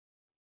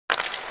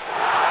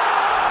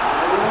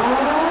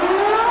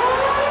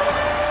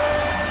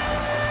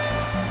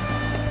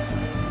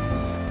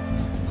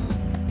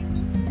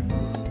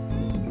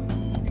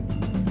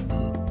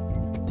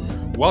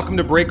Welcome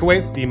to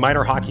Breakaway, the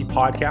minor hockey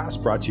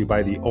podcast brought to you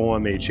by the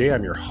OMHA.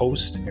 I'm your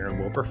host, Aaron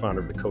Wilbur, founder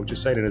of the Coaches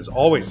Site. And as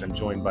always, I'm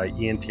joined by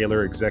Ian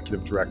Taylor,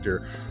 Executive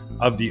Director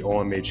of the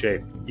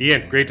OMHA.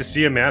 Ian, great to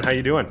see you, man. How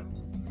you doing?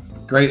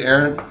 Great,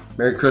 Aaron.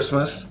 Merry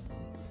Christmas.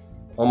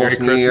 Almost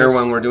Merry New Christmas. Year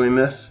when we're doing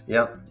this.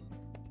 Yep.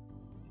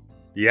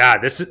 Yeah,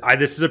 this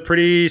is a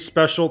pretty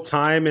special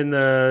time in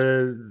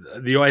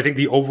the I think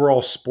the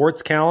overall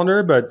sports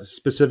calendar, but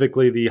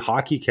specifically the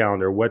hockey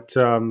calendar. What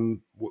do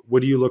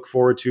you look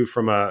forward to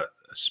from a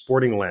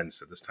sporting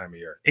lens at this time of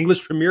year?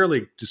 English Premier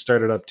League just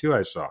started up too,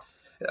 I saw.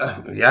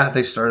 Yeah,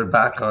 they started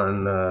back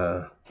on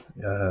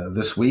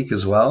this week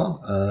as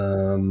well.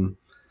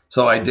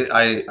 So I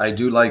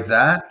do like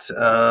that.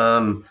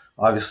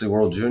 Obviously,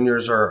 World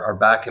Juniors are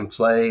back in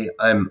play.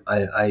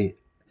 I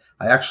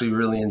actually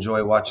really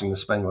enjoy watching the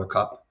Spengler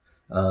Cup.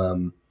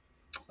 I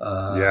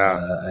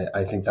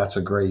think that's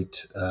a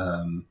great,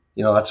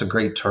 that's a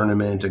great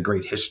tournament, a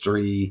great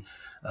history.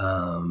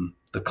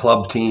 The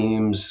club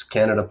teams,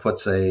 Canada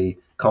puts a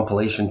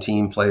compilation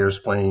team, players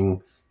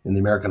playing in the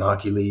American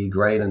Hockey League,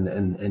 right,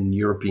 and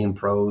European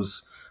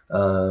pros.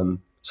 And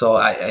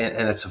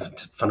it's a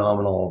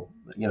phenomenal,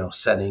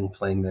 setting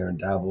playing there in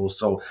Davos.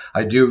 So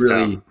I do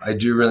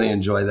really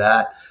enjoy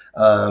that.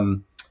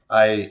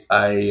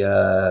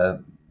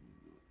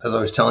 As I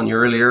was telling you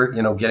earlier,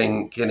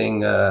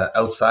 getting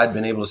outside,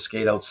 been able to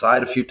skate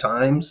outside a few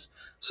times.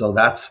 So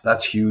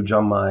that's huge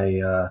on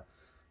my,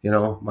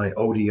 my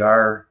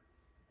ODR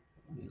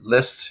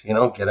list,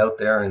 get out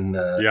there and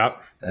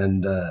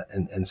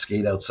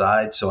skate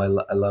outside. So I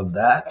love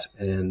that.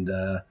 And,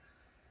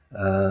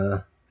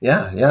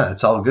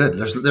 it's all good.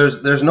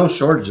 There's no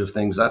shortage of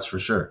things. That's for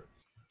sure.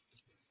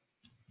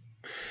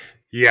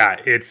 Yeah.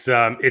 It's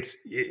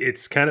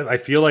kind of, I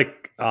feel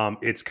like,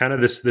 it's kind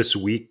of this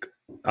week.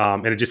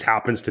 And it just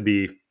happens to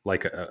be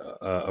like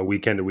a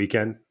weekend to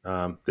weekend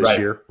this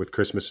year with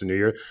Christmas and New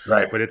Year.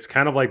 Right. But it's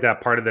kind of like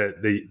that part of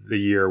the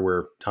year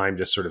where time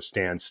just sort of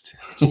stands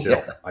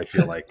still, I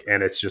feel like.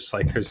 And it's just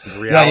like there's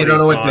reality. Yeah, you don't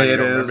know what day it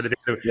is.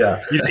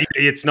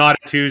 It's not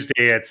a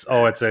Tuesday. It's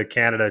a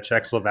Canada,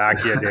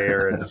 Czechoslovakia day,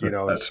 or it's,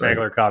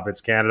 Spengler Cup.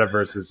 It's Canada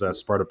versus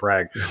Sparta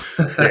Prague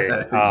day.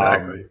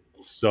 Exactly.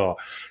 So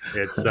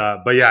it's,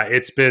 but yeah,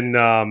 it's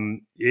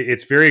been,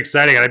 it's very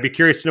exciting. And I'd be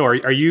curious to know,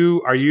 are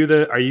you, at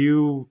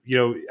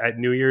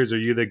New Year's, are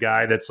you the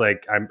guy that's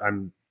like,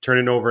 I'm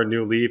turning over a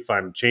new leaf.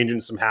 I'm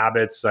changing some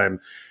habits. I'm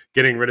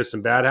getting rid of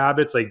some bad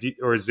habits. Like,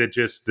 does it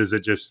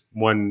just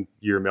one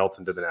year melt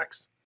into the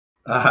next?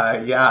 I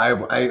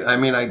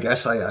mean, I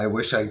guess I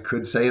wish I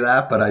could say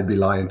that, but I'd be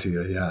lying to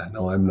you. Yeah,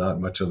 no, I'm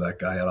not much of that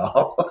guy at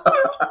all.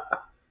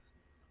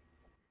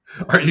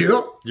 Are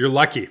you? You're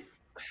lucky.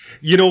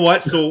 You know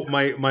what? So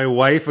my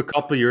wife a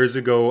couple of years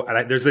ago,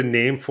 and there's a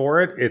name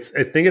for it.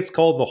 I think it's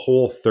called the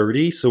Whole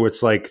 30. So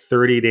it's like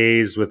 30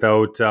 days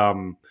without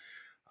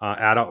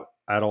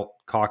adult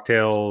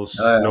cocktails,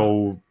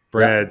 no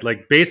bread,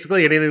 like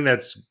basically anything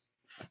that's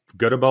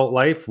good about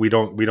life. We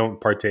don't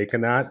partake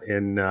in that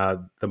in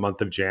the month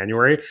of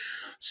January.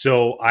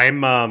 So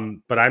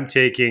I'm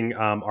taking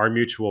our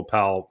mutual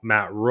pal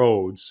Matt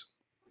Rhodes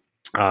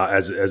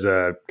as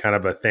a kind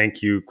of a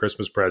thank you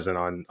Christmas present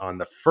on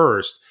the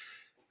 1st.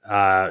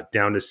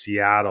 Down to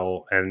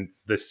Seattle, and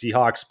the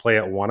Seahawks play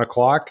at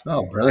 1:00.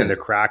 Oh, brilliant! And the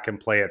Kraken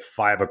play at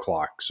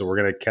 5:00. So we're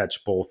gonna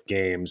catch both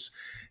games,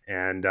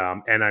 and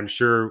I'm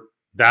sure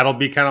that'll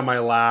be kind of my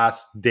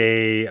last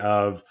day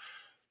of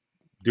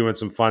doing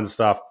some fun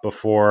stuff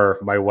before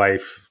my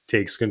wife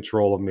takes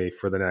control of me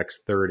for the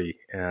next 30.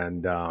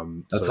 And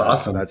that's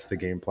awesome. That's the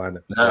game plan.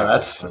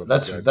 That's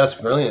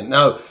brilliant.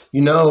 Now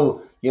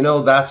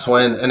that's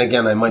when, and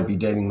again, I might be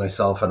dating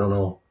myself. I don't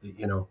know,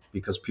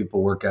 because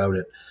people work out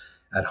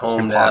at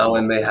home now,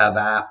 and they have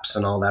apps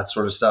and all that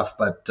sort of stuff.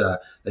 But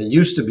it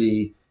used to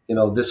be,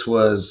 this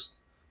was,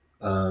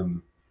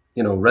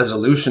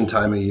 resolution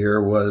time of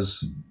year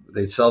was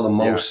they sell the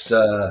most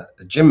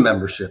gym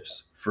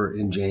memberships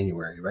in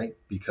January, right?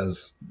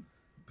 Because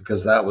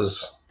that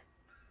was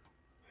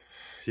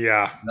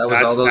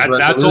all those resolutions.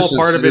 That's all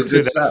part of it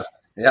too.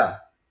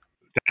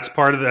 That's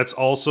part of that's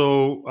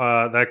also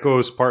that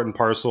goes part and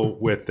parcel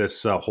with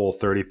this Whole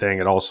 30 thing.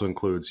 It also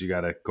includes you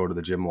got to go to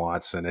the gym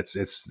lots, and it's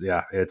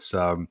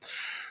so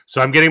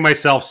I'm getting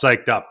myself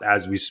psyched up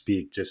as we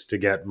speak just to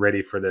get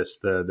ready for this.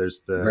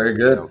 There's the very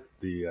good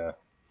the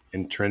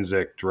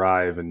intrinsic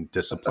drive and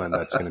discipline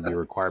that's going to be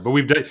required. But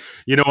we've done,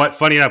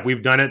 funny enough,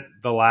 we've done it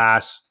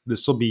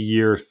this will be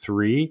year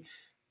 3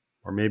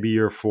 or maybe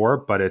year 4,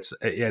 but it's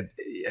at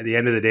the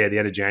end of the day, at the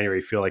end of January,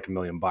 you feel like $1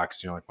 million. Like,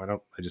 why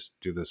don't I just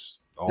do this?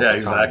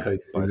 Exactly.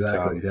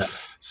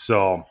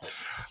 So,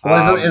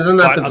 isn't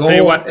that the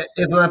goal?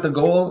 Isn't that the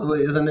goal?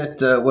 Isn't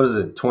it? What is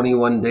it?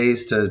 21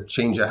 days to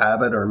change a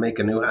habit or make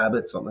a new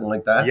habit, something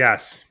like that.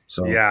 Yes.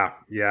 So yeah.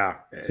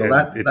 So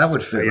that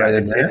would fit right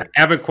in there. I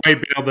haven't quite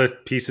been able to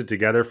piece it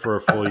together for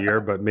a full year,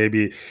 but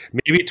maybe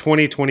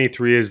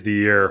 2023 is the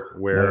year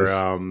where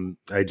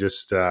I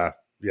just I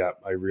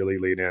really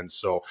lean in.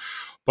 So,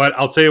 but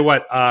I'll tell you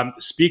what.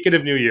 Speaking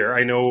of New Year,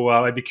 I know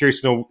I'd be curious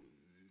to know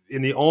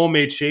in the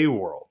OMHA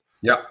world.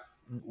 Yeah.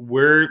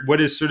 what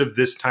is sort of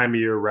this time of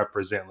year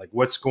represent? Like,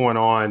 what's going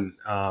on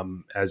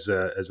as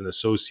an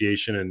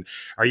association, and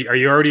are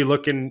you already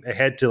looking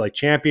ahead to like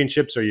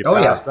championships? Are you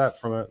past that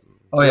from a?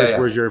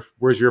 Where's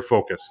your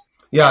focus?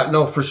 Yeah,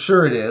 no, for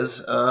sure it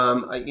is.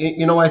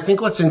 I think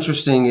what's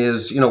interesting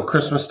is,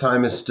 Christmas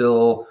time is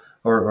still,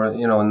 or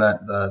in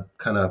that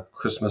kind of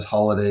Christmas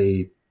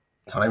holiday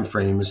time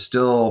frame is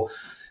still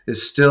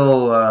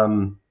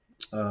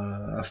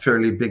a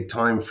fairly big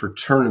time for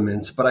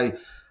tournaments. But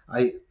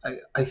I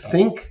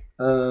think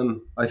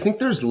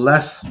there's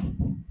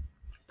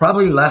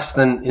probably less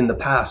than in the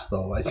past,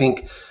 though. I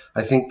think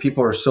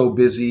people are so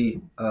busy.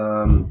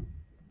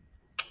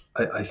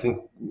 I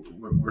think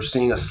we're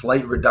seeing a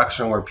slight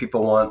reduction where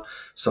people want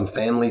some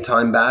family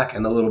time back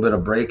and a little bit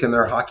of break in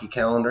their hockey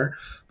calendar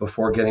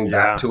before getting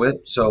back to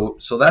it. So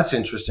that's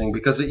interesting,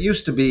 because it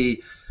used to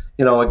be,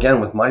 again,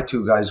 with my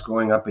two guys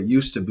growing up, it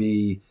used to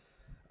be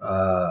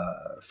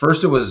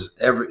first it was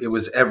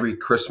every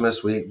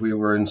Christmas we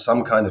were in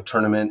some kind of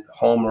tournament,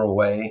 home or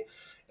away,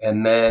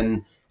 and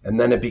then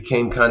it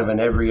became kind of an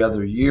every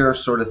other year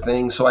sort of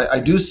thing. So I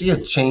do see a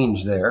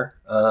change there.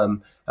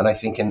 And I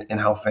think in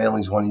how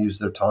families want to use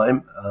their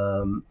time.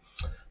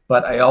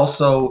 But I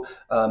also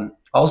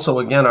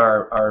again,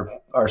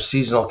 our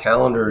seasonal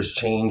calendar has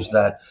changed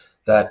that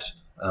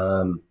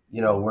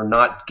we're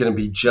not going to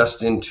be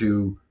just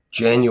into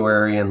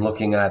January and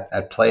looking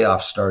at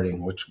playoffs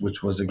starting,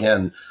 which was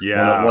again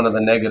one of the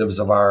negatives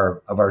of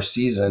our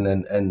season,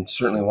 and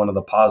certainly one of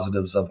the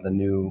positives of the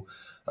new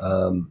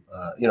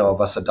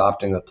of us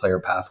adopting the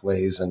player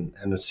pathways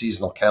and a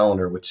seasonal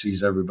calendar, which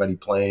sees everybody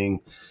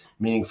playing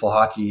meaningful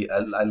hockey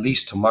at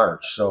least to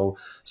March. So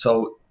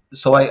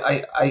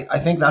I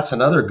think that's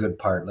another good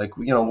part. Like,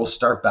 we'll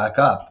start back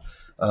up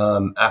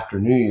after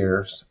New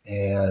Year's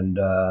and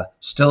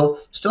still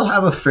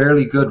have a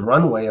fairly good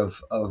runway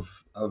of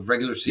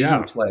regular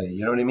season play.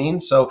 You know what I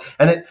mean? So,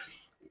 and it,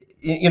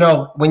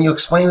 when you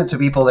explain it to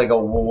people, they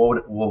go,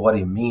 well, what do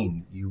you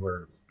mean?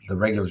 The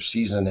regular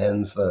season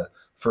ends the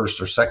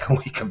first or second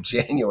week of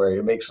January.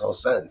 It makes no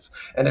sense.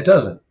 And it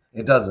doesn't.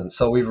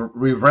 So we've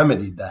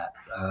remedied that.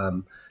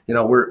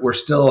 We're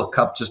still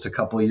just a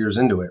couple of years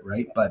into it,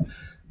 right?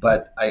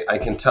 But I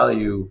can tell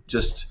you,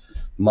 just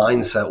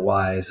mindset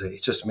wise,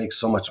 it just makes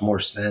so much more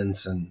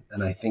sense, and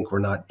I think we're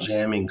not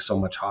jamming so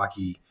much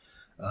hockey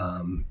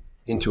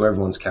into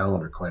everyone's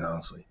calendar, quite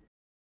honestly.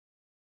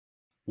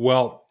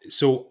 Well,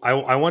 so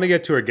I want to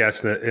get to our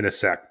guest in a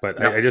sec,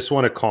 but I just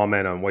want to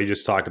comment on what you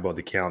just talked about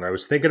the calendar. I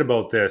was thinking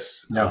about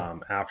this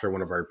after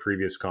one of our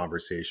previous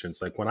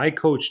conversations. Like, when I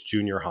coached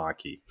junior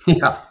hockey,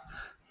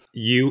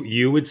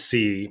 you would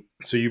see,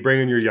 so you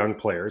bring in your young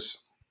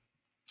players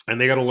and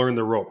they got to learn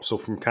the ropes. So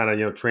from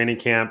kind of, training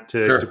camp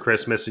to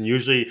Christmas, and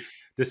usually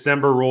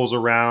December rolls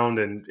around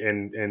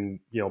and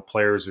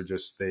players are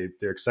just,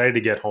 they're excited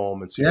to get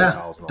home and see their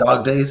pals and all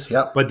dog that. Days.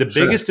 Yeah. But the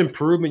biggest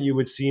improvement you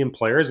would see in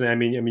players, and I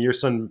mean, your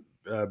son,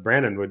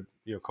 Brandon would,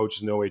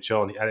 coaches in the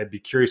OHL, and I'd be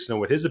curious to know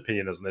what his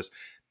opinion is on this.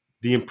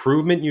 The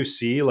improvement you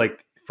see,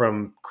 like,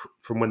 from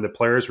when the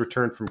players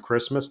return from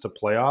Christmas to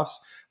playoffs,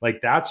 like,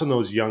 that's when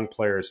those young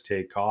players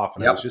take off.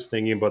 And I was just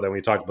thinking about that when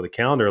you talked about the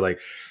calendar, like,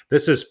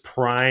 this is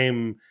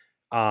prime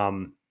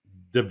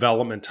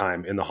development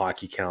time in the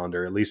hockey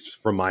calendar, at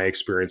least from my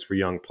experience, for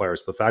young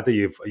players. The fact that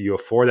you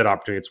afford that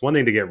opportunity, it's one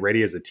thing to get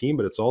ready as a team,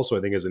 but it's also,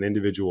 I think, as an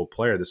individual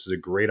player, this is a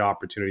great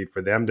opportunity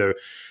for them to,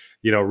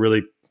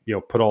 really,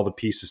 put all the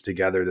pieces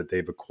together that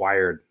they've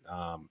acquired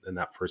in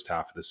that first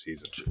half of the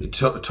season.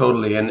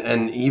 Totally.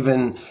 And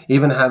even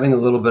having a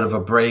little bit of a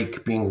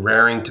break, being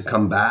raring to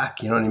come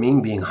back, you know what I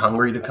mean? Being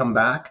hungry to come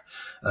back.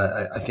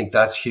 I think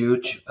that's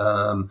huge.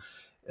 The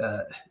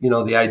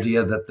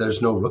idea that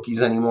there's no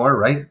rookies anymore,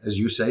 right? As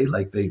you say,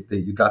 like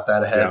you got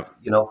that ahead,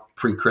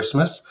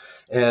 pre-Christmas.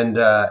 And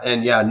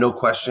no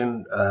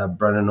question.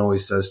 Brennan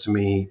always says to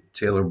me,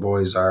 Taylor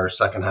boys are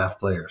second half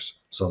players.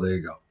 So there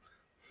you go.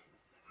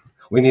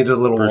 We needed a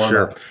little warm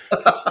up.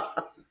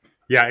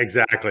 Yeah,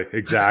 exactly.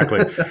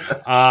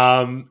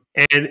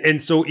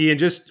 And so, Ian,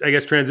 just, I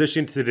guess,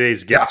 transitioning to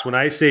today's guest, when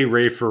I say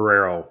Ray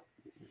Ferraro,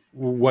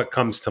 what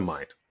comes to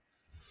mind?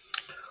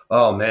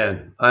 Oh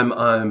man, I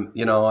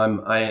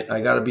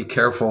got to be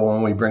careful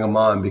when we bring him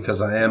on, because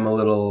I am a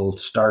little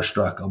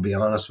starstruck. I'll be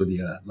honest with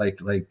you.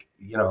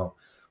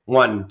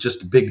 One,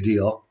 just a big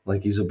deal.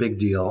 Like, he's a big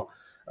deal.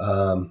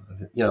 I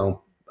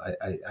know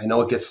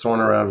it gets thrown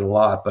around a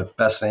lot, but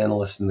best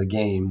analyst in the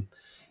game.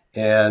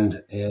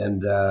 And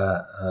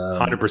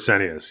 100%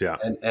 he is, yeah.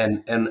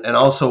 And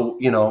also,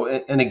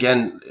 and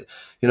again,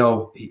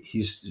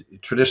 he's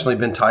traditionally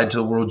been tied to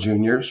the World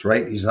Juniors,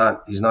 right? He's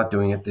not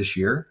doing it this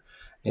year.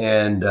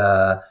 And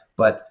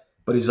but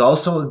he's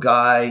also a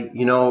guy,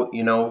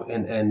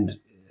 and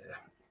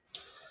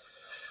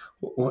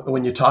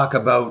when you talk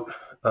about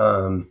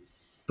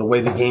the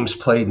way the game's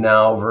played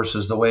now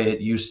versus the way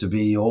it used to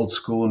be, old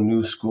school,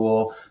 new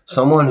school,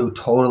 someone who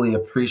totally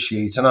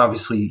appreciates, and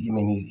obviously, I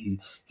mean,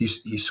 he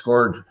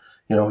scored,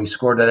 he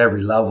scored at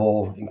every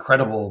level,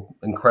 incredible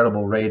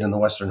rate in the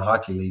Western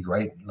Hockey League,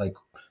 right? Like,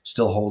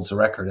 still holds the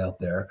record out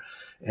there.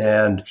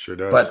 And sure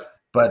does.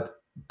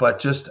 But but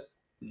just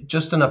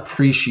an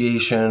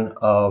appreciation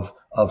of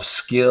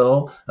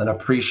skill, an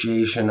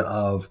appreciation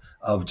of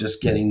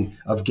just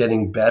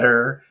getting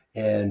better.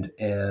 And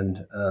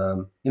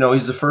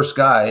he's the first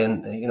guy,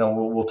 and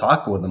we'll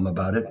talk with him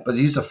about it, but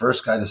he's the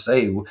first guy to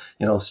say,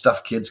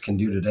 stuff kids can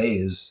do today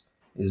is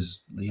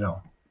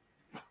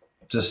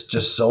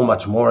just so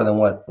much more than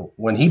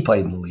when he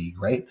played in the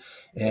league, right?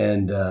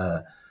 And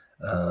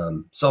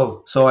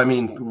so I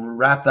mean,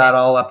 wrap that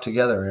all up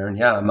together, Aaron.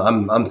 Yeah,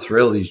 I'm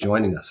thrilled he's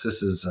joining us.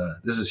 This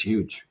is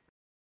huge.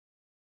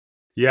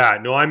 Yeah,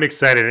 no, I'm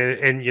excited.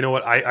 And you know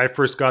what? I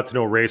first got to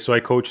know Ray. So I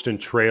coached in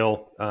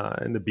trail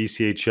in the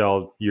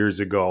BCHL years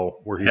ago,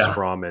 where he's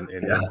from, and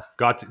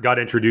got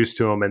introduced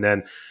to him. And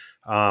then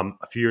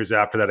a few years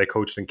after that, I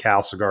coached in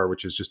Castlegar,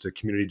 which is just a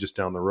community just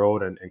down the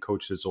road, and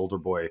coached his older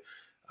boy,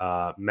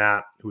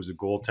 Matt, who was a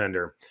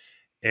goaltender,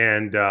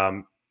 and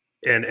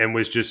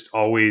was just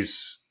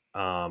always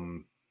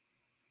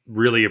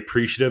really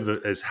appreciative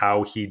as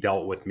how he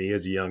dealt with me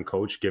as a young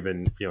coach,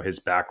 given his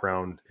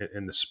background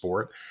in the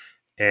sport.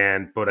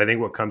 But I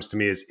think what comes to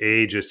me is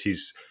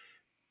he's,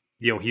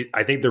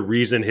 I think the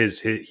reason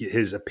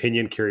his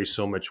opinion carries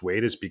so much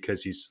weight is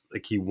because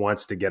he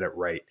wants to get it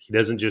right. He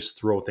doesn't just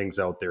throw things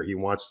out there. He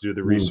wants to do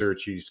the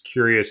research. He's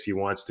curious. He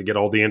wants to get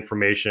all the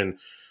information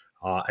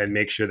and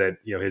make sure that,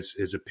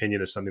 his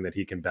opinion is something that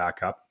he can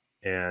back up.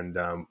 And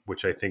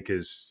which I think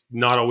is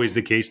not always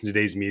the case in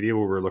today's media,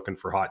 where we're looking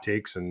for hot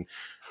takes and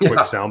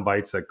quick sound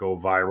bites that go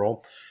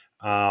viral.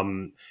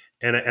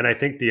 And I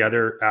think the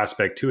other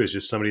aspect too is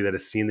just somebody that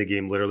has seen the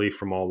game literally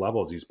from all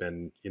levels. He's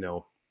been,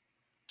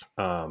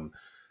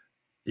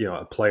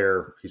 a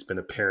player. He's been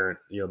a parent.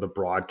 The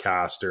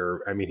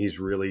broadcaster. I mean, he's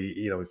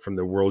really, from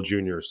the World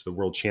Juniors to the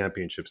World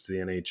Championships to the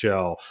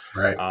NHL.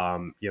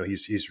 Right.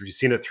 He's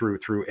seen it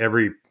through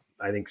every,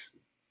 I think,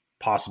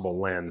 possible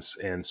lens,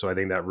 and so I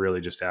think that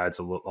really just adds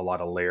a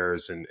lot of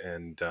layers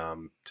and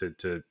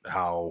to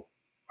how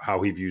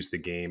he views the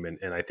game,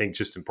 and I think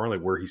just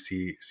importantly where he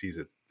sees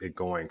it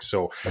going.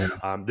 So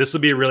this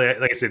will be really,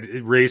 like I said,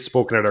 Ray's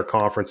spoken at our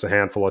conference a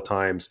handful of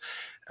times,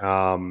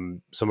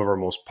 some of our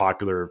most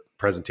popular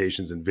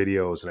presentations and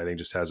videos, and I think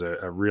just has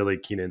a really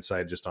keen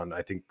insight just on,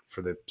 I think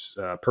for the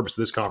purpose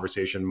of this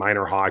conversation,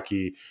 minor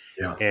hockey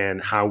and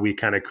how we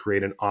kind of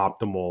create an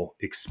optimal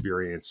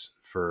experience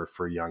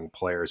for young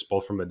players,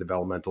 both from a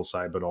developmental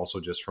side, but also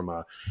just from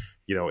a,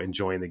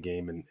 enjoying the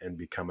game and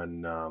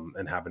becoming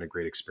and having a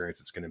great experience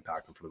that's going to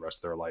impact them for the rest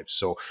of their life.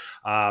 So,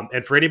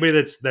 and for anybody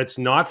that's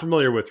not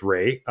familiar with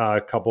Ray,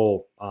 a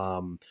couple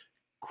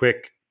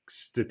quick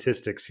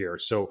statistics here.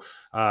 So,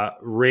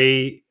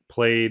 Ray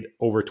played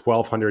over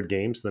 1,200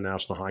 games in the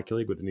National Hockey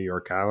League with the New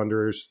York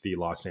Islanders, the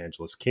Los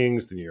Angeles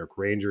Kings, the New York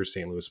Rangers,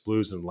 St. Louis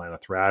Blues, and Atlanta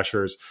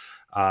Thrashers.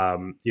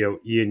 Ian,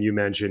 you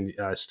mentioned,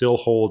 still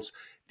holds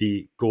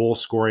the goal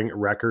scoring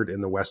record in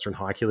the Western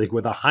Hockey League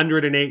with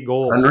 108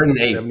 goals,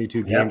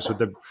 72 games with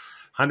the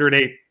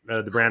 108,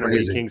 the Brandon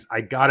Wheat Kings. I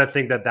got to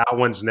think that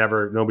one's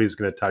nobody's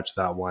going to touch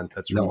that one.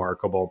 That's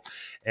remarkable.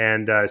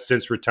 And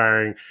since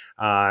retiring,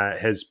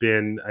 has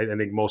been, I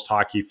think most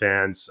hockey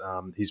fans,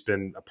 he's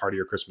been a part of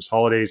your Christmas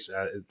holidays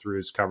through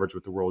his coverage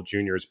with the World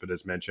Juniors, but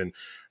as mentioned,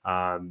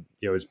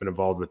 has been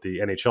involved with the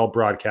NHL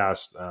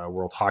broadcast,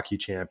 World Hockey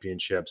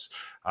Championships.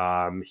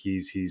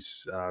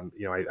 He's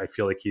I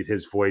feel like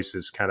his voice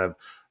is kind of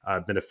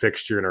been a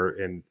fixture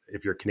in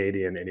if you're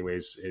Canadian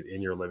anyways,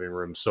 in your living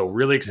room. So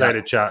really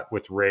excited to chat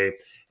with Ray,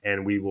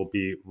 and we will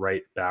be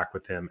right back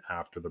with him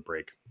after the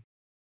break.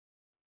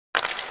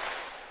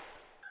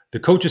 The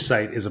Coaches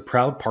Site is a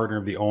proud partner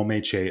of the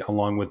OMHA,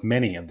 along with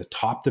many of the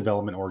top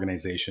development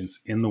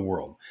organizations in the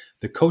world.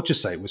 The Coaches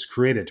Site was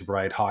created to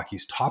provide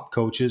hockey's top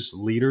coaches,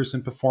 leaders,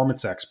 and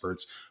performance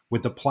experts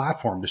with a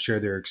platform to share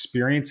their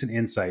experience and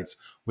insights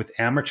with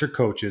amateur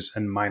coaches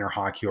and minor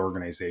hockey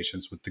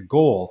organizations, with the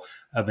goal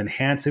of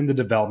enhancing the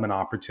development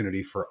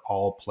opportunity for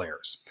all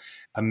players.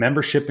 A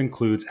membership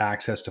includes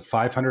access to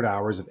 500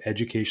 hours of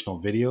educational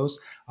videos,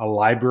 a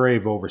library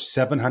of over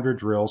 700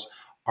 drills,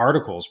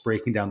 articles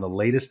breaking down the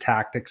latest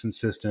tactics and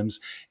systems,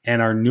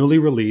 and our newly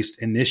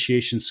released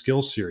Initiation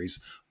Skills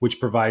Series, which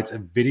provides a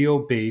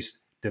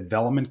video-based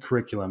development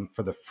curriculum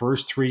for the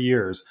first 3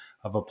 years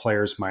of a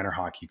player's minor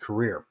hockey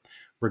career.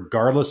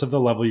 Regardless of the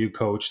level you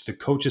coach, the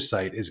Coaches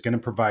Site is going to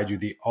provide you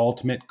the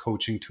ultimate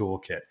coaching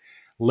toolkit.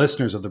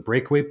 Listeners of the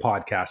Breakaway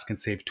podcast can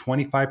save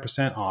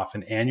 25% off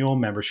an annual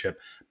membership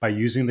by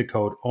using the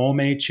code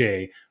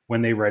OMHA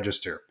when they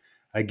register.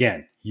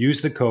 Again,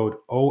 use the code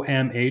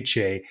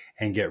OMHA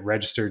and get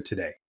registered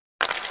today.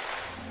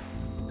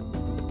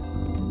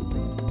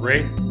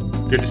 Ray,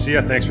 good to see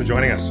you. Thanks for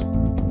joining us.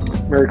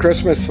 Merry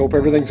Christmas. Hope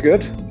everything's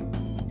good.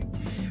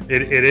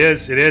 It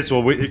is.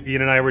 Well,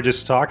 Ian and I were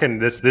just talking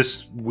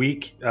this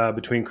week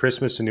between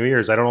Christmas and New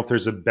Year's. I don't know if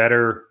there's a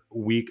better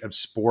week of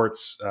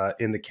sports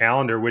in the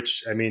calendar,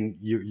 which, I mean,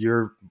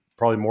 you're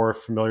probably more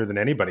familiar than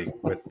anybody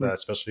with,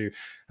 especially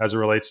as it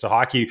relates to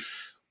hockey.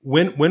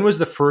 When was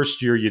the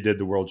first year you did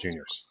the World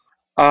Juniors?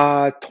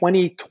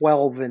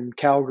 2012 in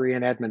Calgary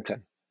and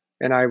Edmonton,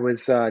 and I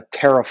was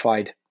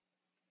terrified.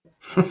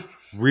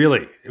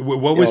 Really?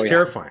 What was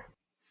terrifying?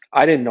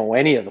 I didn't know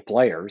any of the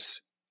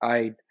players.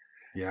 I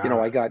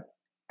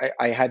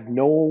had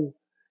no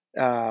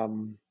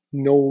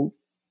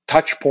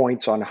touch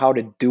points on how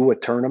to do a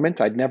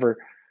tournament. I'd never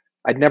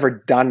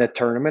done a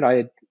tournament.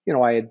 I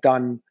had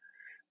done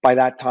by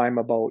that time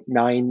about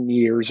 9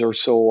 years or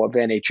so of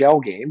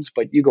NHL games,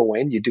 but you go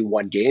in, you do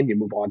one game, you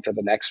move on to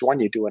the next one,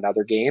 you do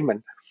another game.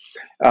 And,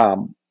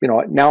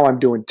 now I'm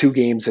doing 2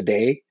 games a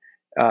day,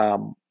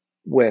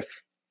 with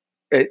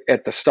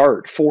at the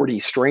start, 40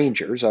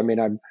 strangers. I mean,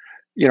 I'm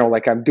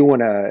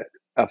doing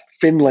a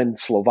Finland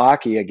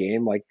Slovakia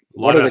game. Like,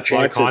 what are the chances? A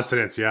lot of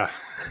consonants, yeah.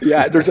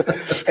 Yeah,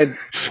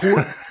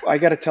 I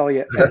got to tell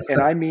you,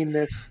 and I mean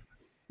this,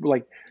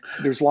 like,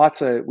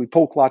 we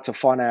poke lots of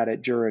fun at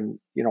it during,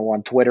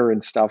 on Twitter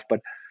and stuff,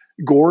 but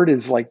Gord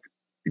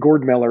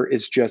Miller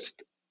is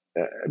just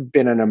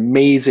been an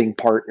amazing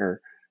partner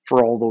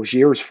for all those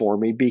years for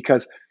me,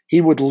 because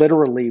he would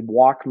literally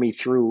walk me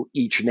through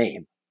each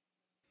name.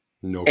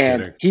 No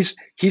and kidding.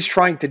 He's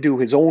trying to do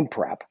his own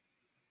prep.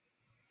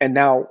 And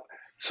now,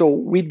 so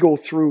we'd go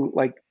through,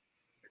 like,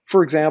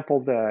 for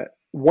example,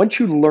 once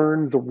you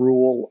learn the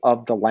rule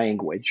of the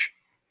language,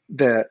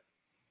 the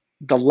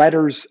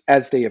letters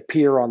as they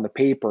appear on the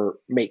paper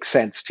make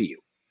sense to you.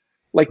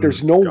 Like,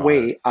 there's no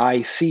way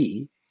I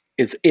see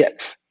is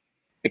it's,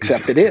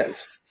 except it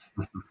is.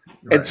 Right.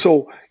 And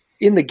so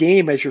in the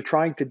game, as you're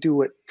trying to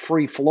do it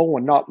free flow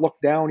and not look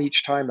down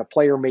each time the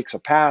player makes a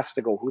pass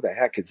to go, who the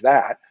heck is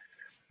that?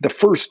 The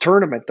first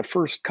tournament, the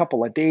first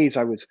couple of days,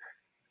 I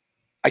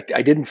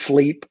didn't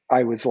sleep.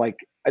 I was like,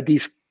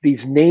 these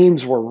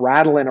names were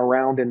rattling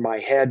around in my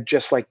head,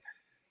 just like,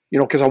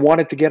 because I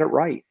wanted to get it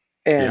right.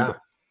 And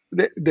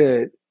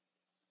the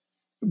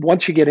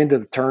once you get into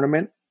the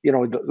tournament,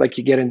 like,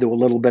 you get into a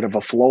little bit of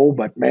a flow.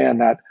 But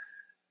man,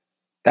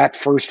 that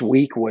first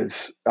week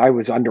I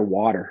was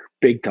underwater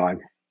big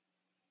time.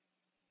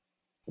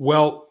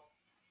 Well,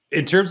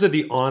 in terms of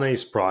the on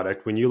ice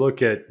product, when you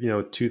look at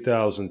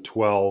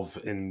 2012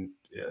 and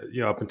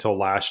up until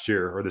last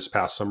year or this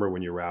past summer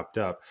when you wrapped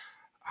up,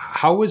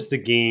 how has the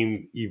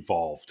game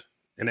evolved?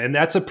 And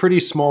that's a pretty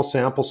small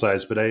sample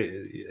size, but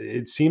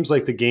it seems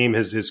like the game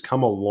has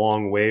come a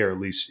long way, or at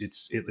least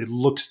it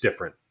looks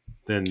different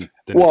than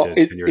well, it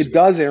did 10 years ago. It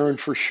does, Aaron,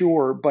 for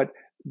sure. But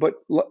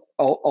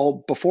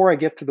I'll before I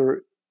get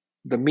to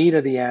the meat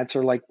of the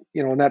answer, like,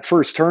 in that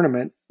first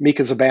tournament,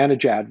 Mika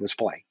Zibanejad was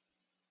playing.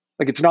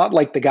 Like, it's not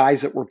like the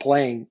guys that were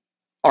playing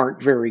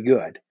aren't very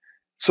good.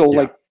 So,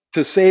 like,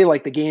 to say,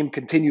 like, the game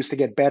continues to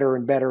get better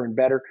and better and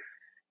better,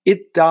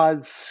 it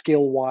does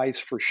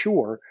skill-wise for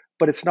sure,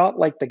 but it's not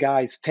like the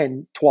guys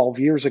 10, 12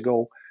 years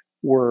ago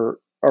were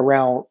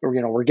around, or,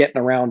 were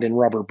getting around in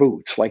rubber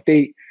boots. Like,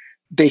 they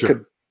Sure.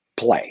 could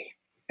play.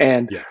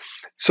 And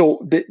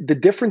so the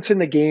difference in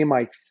the game,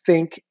 I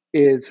think,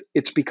 is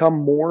it's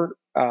become more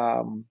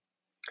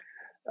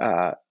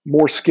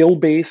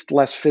skill-based,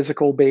 less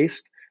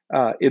physical-based.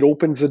 It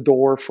opens the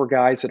door for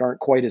guys that aren't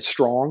quite as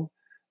strong.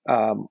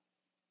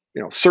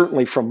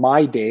 Certainly from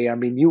my day, I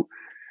mean, you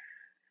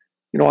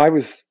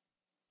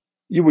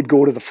would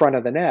go to the front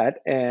of the net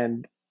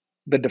and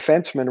the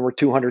defensemen were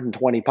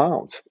 220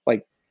 pounds.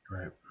 Like,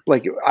 right.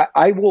 Like,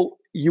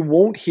 you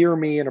won't hear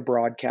me in a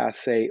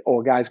broadcast say,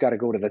 oh, a guy's got to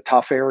go to the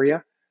tough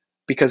area,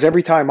 because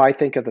every time I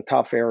think of the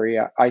tough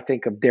area, I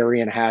think of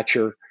Darian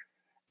Hatcher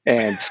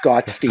and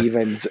Scott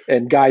Stevens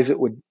and guys that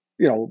would,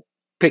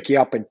 pick you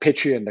up and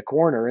pitch you in the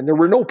corner. And there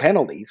were no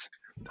penalties.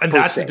 And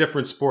that's a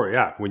different sport.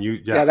 Yeah.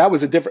 That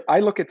was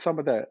I look at some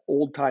of the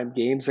old time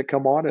games that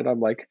come on and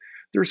I'm like,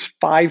 there's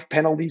 5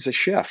 penalties a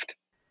shift.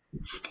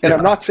 And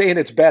I'm not saying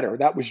it's better.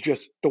 That was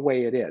just the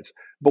way it is.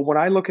 But when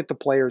I look at the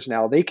players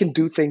now, they can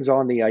do things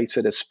on the ice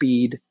at a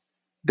speed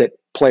that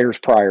players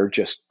prior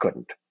just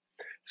couldn't.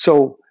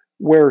 So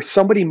where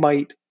somebody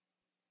might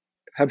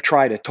have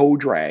tried a toe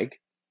drag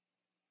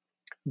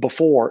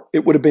before,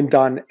 it would have been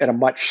done at a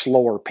much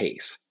slower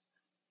pace.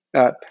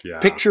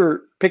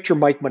 Picture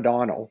Mike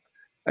Modano,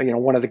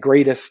 one of the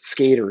greatest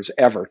skaters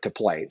ever to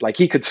play. Like,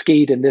 he could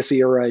skate in this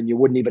era and you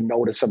wouldn't even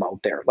notice him out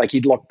there. Like,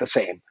 he'd look the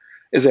same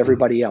as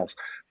everybody else.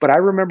 But I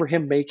remember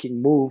him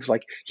making moves,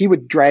 like he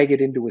would drag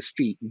it into his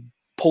feet and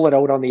pull it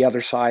out on the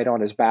other side on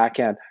his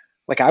backhand.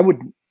 Like, I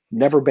would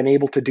never been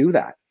able to do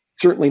that.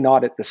 Certainly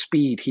not at the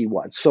speed he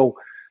was. So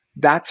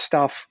that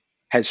stuff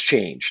has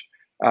changed.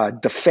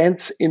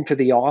 Defense into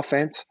the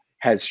offense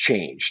has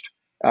changed.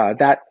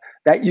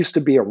 That used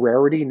to be a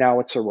rarity. Now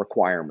it's a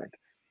requirement.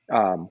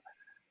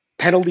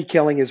 Penalty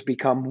killing has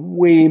become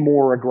way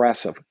more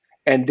aggressive.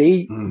 And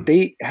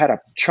they had a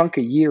chunk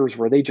of years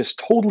where they just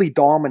totally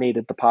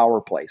dominated the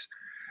power plays.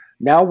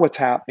 Now what's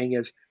happening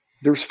is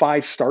there's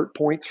 5 start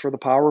points for the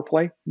power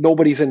play.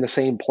 Nobody's in the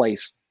same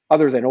place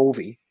other than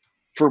Ovi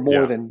for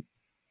more than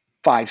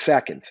 5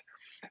 seconds.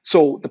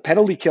 So the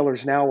penalty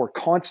killers now are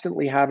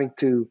constantly having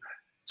to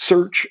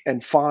search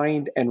and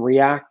find and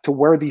react to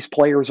where these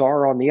players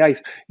are on the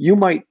ice. You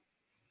might,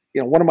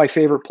 one of my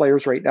favorite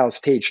players right now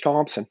is Tage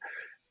Thompson.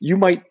 You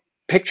might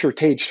picture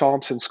Tage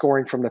Thompson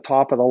scoring from the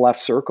top of the left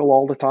circle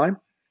all the time.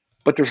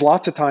 But there's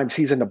lots of times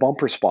he's in the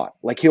bumper spot.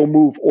 Like he'll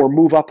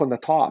move up on the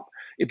top.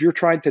 If you're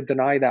trying to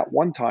deny that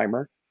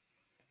one-timer,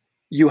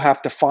 you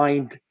got to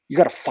find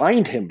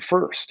him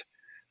first.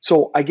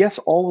 So I guess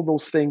all of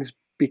those things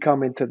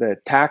become into the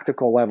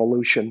tactical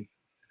evolution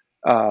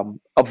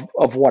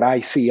of what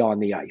I see on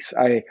the ice.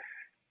 I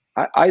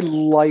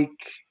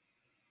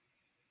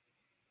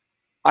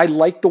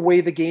like the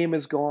way the game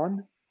has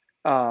gone.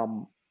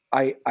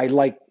 I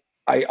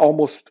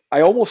almost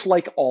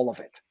like all of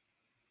it.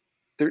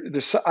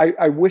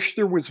 I wish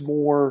there was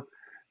more.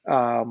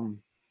 I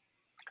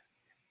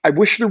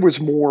wish there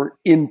was more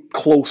in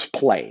close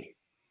play,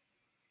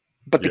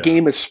 but the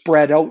game is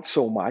spread out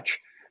so much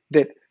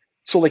that.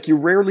 So like you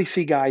rarely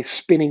see guys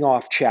spinning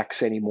off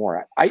checks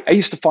anymore. I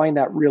used to find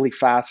that really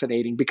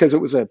fascinating because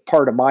it was a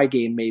part of my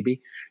game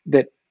maybe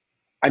that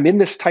I'm in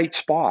this tight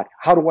spot.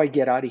 How do I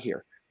get out of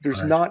here?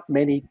 There's not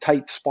many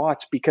tight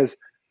spots because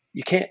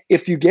you can't,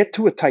 if you get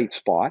to a tight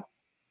spot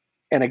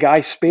and a guy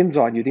spins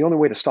on you, the only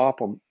way to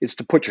stop him is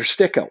to put your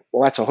stick out.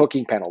 Well, that's a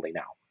hooking penalty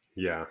now.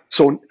 Yeah.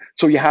 So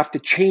you have to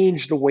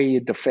change the way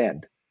you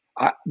defend.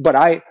 But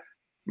I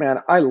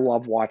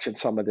love watching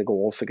some of the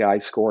goals the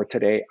guys score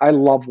today. I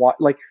love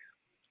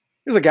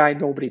there's a guy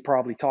nobody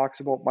probably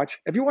talks about much.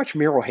 Have you watched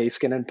Miro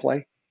Heiskanen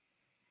play?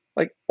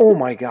 Like, oh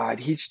my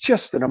God, he's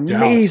just an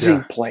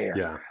amazing player.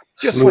 Yeah.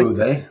 Just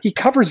Smooth, he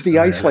covers the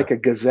ice like a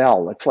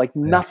gazelle. It's like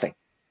nothing.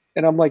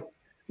 And I'm like,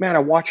 man, I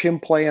watch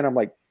him play and I'm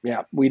like,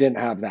 yeah, we didn't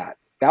have that.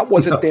 That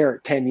wasn't there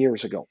 10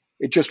 years ago.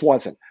 It just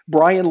wasn't.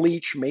 Brian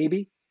Leach,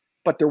 maybe,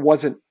 but there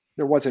wasn't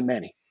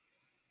many.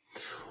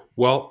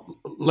 Well,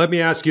 let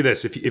me ask you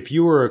this. If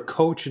you were a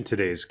coach in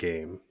today's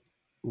game,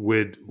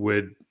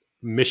 would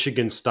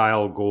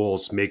Michigan-style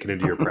goals make it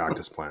into your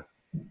practice plan?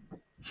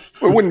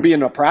 It wouldn't be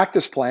in a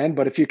practice plan,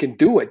 but if you can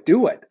do it,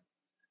 do it.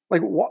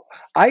 Like what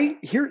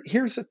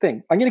here's the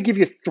thing. I'm going to give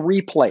you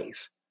 3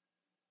 plays,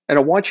 and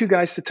I want you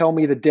guys to tell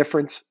me the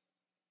difference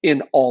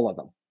in all of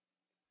them.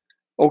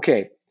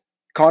 Okay,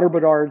 Connor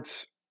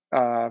Bedard's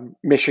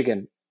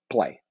Michigan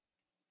play.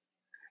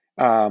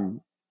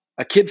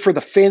 A kid for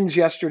the Finns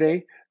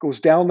yesterday goes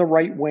down the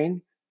right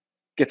wing,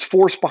 gets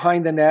forced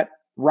behind the net,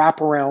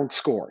 wraparound,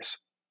 scores.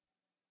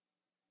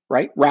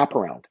 Right?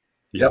 Wraparound.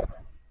 Yep.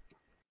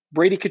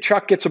 Brady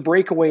Tkachuk gets a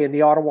breakaway in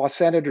the Ottawa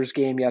Senators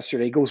game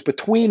yesterday, goes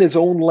between his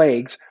own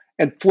legs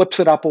and flips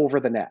it up over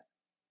the net.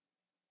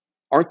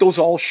 Aren't those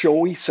all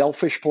showy,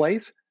 selfish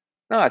plays?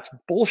 No, it's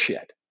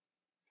bullshit.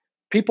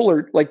 People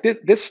are like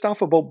this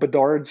stuff about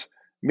Bedard's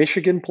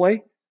Michigan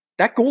play.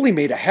 That goalie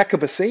made a heck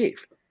of a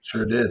save.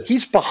 Sure did.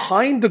 He's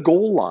behind the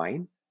goal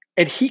line,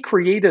 and he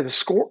created a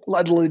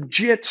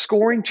legit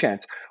scoring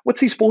chance. What's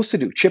he supposed to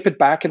do? Chip it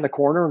back in the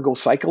corner and go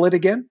cycle it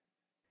again?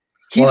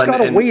 He's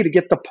got a way to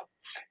get the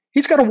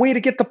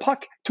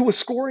puck to a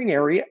scoring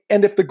area,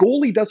 and if the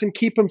goalie doesn't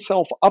keep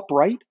himself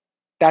upright,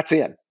 that's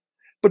in.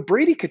 But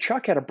Brady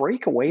Tkachuk had a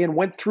breakaway and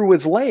went through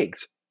his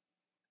legs.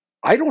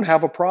 I don't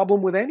have a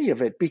problem with any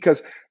of it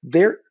because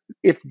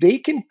if they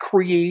can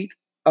create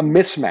a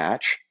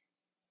mismatch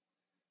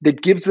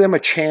that gives them a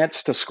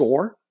chance to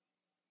score,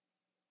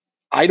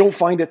 I don't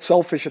find it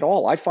selfish at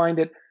all. I find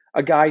it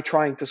a guy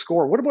trying to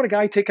score. What about a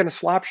guy taking a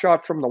slap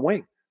shot from the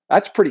wing?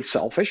 That's pretty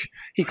selfish.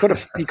 He could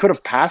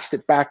have passed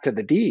it back to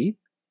the D.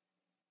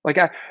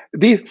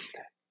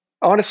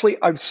 Honestly,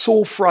 I'm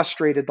so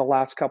frustrated the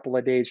last couple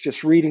of days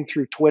just reading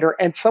through Twitter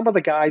and some of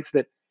the guys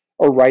that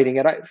are writing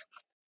it.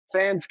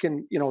 Fans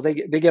can,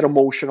 they get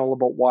emotional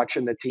about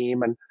watching the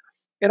team, and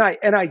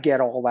I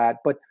get all that,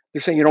 but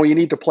they're saying, you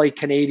need to play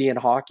Canadian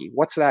hockey.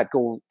 What's that?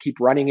 Go keep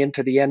running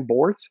into the end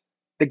boards?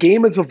 The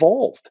game has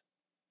evolved.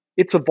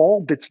 It's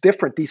evolved. It's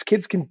different. These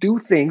kids can do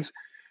things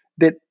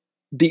that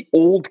the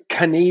old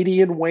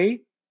Canadian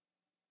way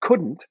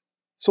couldn't,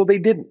 so they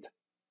didn't.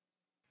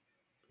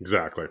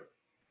 Exactly.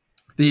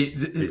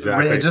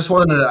 Exactly. Ray, I just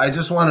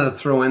wanted to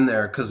throw in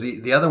there because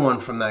the other one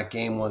from that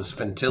game was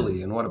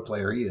Fantilli, and what a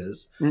player he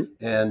is.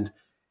 Mm-hmm. And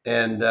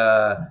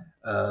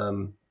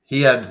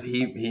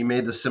he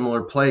made the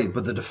similar play,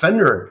 but the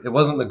defender, it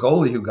wasn't the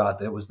goalie who got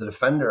that. It was the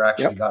defender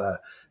actually got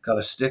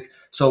a stick.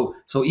 So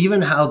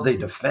even how they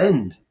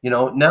defend,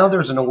 now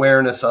there's an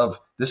awareness of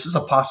this is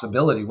a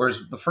possibility.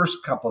 Whereas the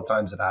first couple of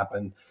times it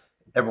happened,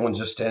 everyone's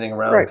just standing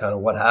around and kind of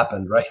what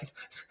happened, right?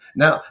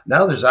 Now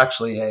there's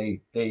actually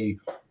an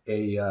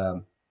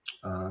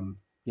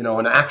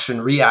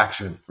action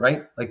reaction,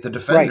 right? Like the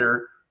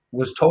defender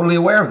was totally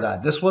aware of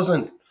that. This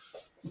wasn't,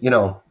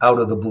 out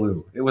of the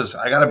blue. It was,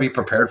 I got to be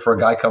prepared for a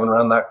guy coming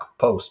around that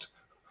post.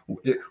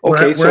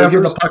 Wherever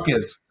the puck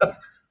is.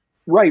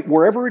 Right.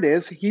 Wherever it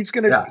is, he's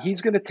going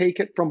to take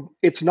it from,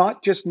 it's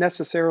not just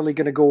necessarily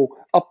going to go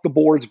up the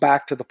boards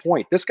back to the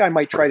point. This guy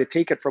might try to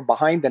take it from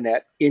behind the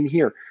net in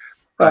here.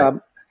 Right.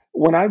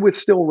 When I was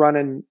still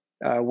running,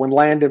 when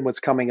Landon was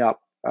coming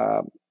up,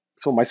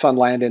 so my son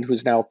Landon,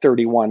 who's now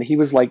 31, he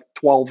was like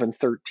 12 and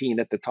 13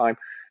 at the time.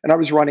 And I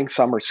was running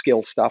summer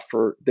skill stuff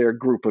for their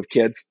group of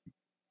kids.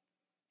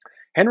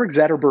 Henrik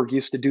Zetterberg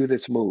used to do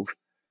this move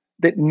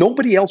that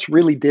nobody else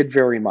really did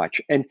very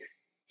much. And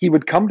he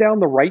would come down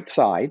the right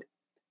side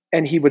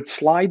and he would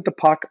slide the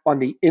puck on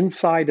the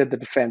inside of the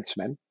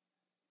defenseman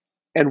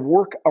and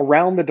work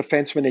around the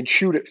defenseman and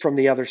shoot it from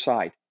the other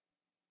side.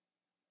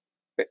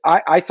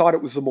 I thought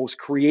it was the most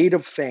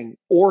creative thing.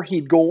 Or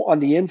he'd go on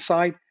the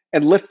inside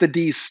and lift the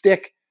D's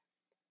stick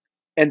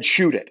and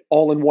shoot it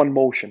all in one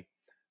motion.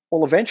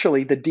 Well,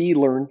 eventually the D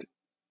learned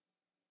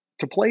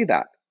to play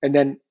that. And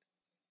then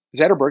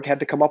Zetterberg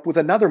had to come up with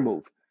another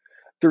move.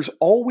 There's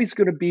always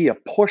going to be a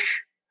push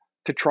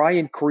to try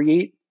and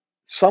create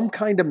some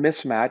kind of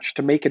mismatch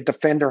to make a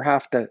defender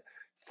have to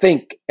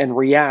think and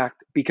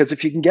react, because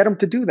if you can get them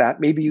to do that,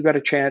 maybe you got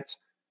a chance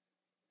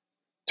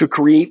to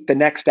create the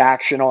next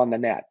action on the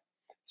net.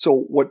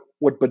 So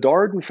what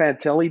Bedard and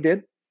Fantilli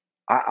did,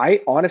 I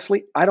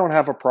honestly, I don't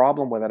have a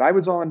problem with it. I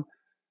was on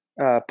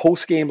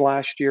post-game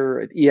last year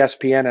at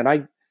ESPN, and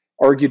I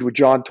argued with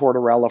John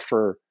Tortorella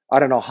for I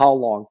don't know how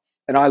long.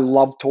 And I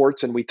love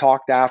Torts, and we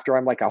talked after.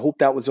 I'm like, I hope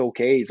that was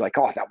okay. He's like,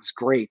 oh, that was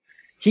great.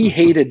 He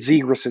hated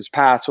Zegras'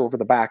 pass over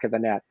the back of the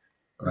net.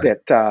 Right.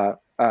 That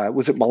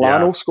was it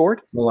Milano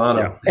scored?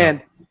 Milano. Yeah.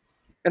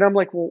 And I'm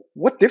like, well,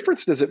 what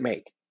difference does it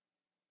make?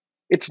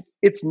 It's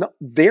not,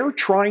 they're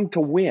trying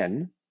to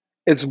win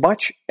as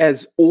much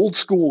as old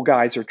school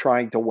guys are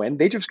trying to win.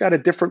 They just got a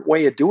different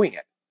way of doing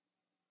it.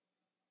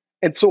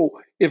 And so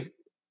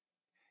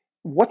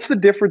what's the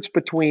difference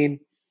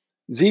between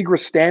Zegras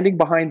standing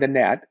behind the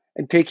net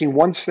and taking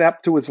one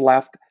step to his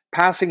left,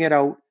 passing it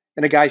out,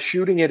 and a guy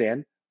shooting it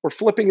in, or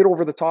flipping it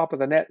over the top of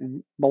the net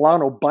and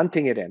Milano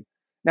bunting it in?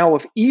 Now,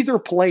 if either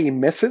play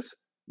misses,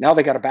 now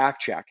they got a back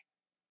check.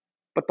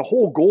 But the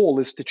whole goal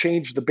is to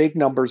change the big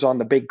numbers on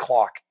the big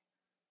clock.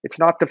 It's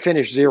not to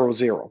finish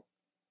 0-0.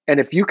 And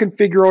if you can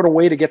figure out a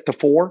way to get to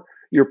 4,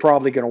 you're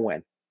probably going to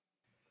win.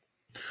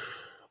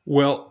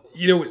 Well,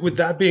 with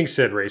that being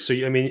said, Ray, so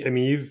I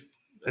mean,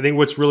 I think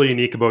what's really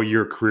unique about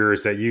your career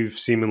is that you've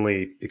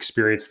seemingly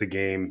experienced the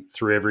game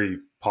through every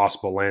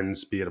possible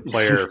lens, be it a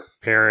player,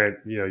 parent,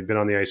 you've been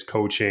on the ice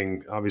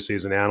coaching, obviously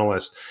as an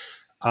analyst.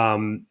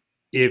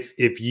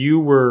 If you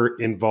were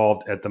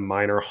involved at the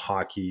minor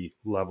hockey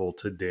level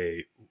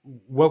today,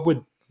 what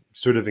would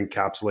sort of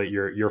encapsulate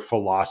your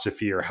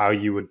philosophy, or how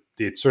you would,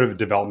 it's sort of a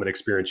development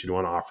experience you'd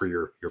want to offer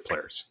your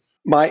players?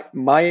 My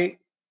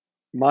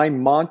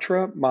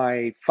mantra,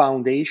 my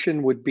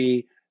foundation would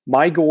be,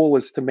 my goal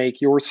is to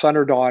make your son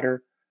or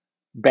daughter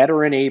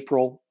better in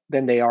April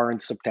than they are in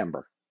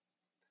September.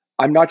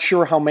 I'm not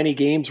sure how many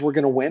games we're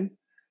going to win,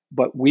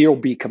 but we'll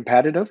be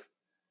competitive.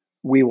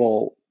 We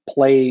will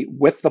play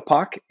with the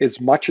puck as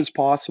much as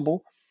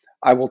possible.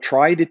 I will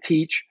try to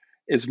teach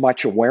as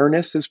much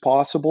awareness as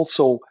possible,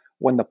 so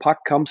when the puck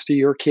comes to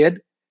your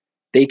kid,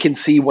 they can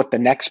see what the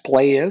next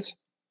play is.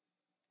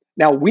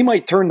 Now, we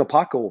might turn the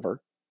puck over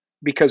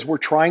because we're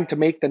trying to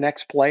make the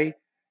next play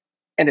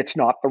and it's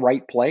not the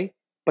right play,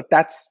 but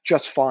that's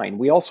just fine.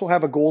 We also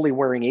have a goalie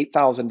wearing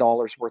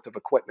 $8,000 worth of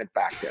equipment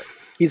back there.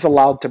 He's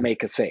allowed to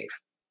make a save.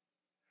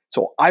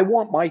 So I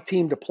want my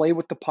team to play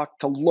with the puck,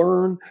 to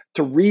learn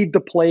to read the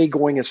play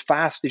going as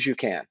fast as you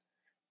can.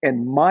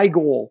 And my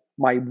goal,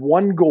 my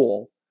one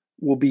goal,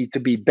 will be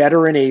to be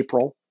better in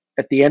April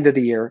at the end of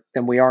the year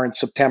than we are in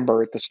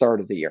September at the start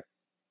of the year.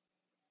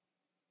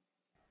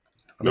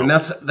 I mean,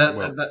 that's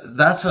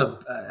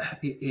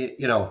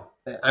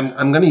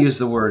I'm going to use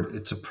the word,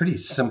 it's a pretty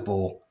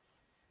simple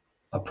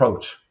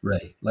approach,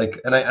 Ray.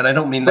 Like, and I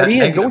don't mean that. But Ian,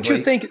 negatively. don't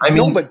you think? I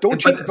mean, no, but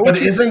don't you? But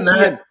isn't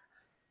that? Ian,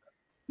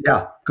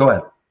 yeah, go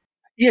ahead.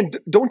 Ian,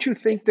 don't you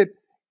think that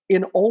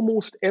in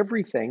almost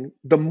everything,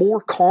 the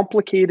more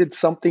complicated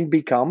something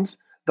becomes,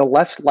 the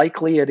less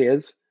likely it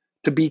is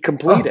to be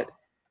completed?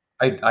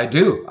 Oh, I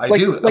do.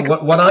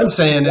 What I'm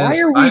saying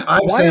is,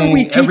 I'm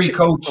saying every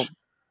coach.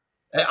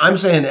 I'm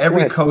saying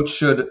every coach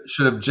should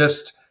have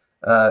just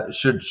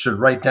should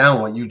write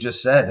down what you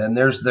just said, and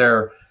there's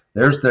their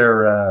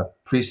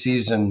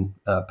preseason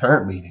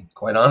parent meeting.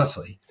 Quite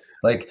honestly,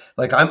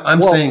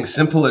 I'm saying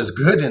simple is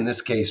good in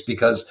this case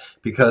because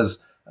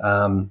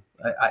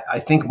I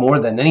think more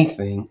than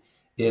anything,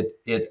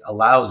 it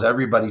allows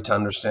everybody to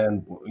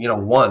understand,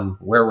 one,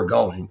 where we're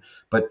going,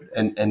 but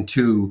and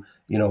two,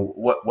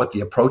 what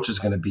the approach is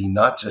going to be,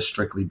 not just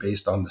strictly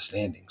based on the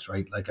standings,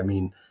 right? Like, I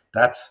mean,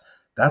 that's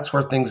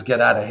where things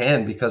get out of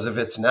hand, because if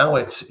it's now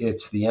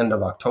it's the end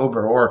of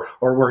October, or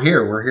we're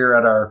here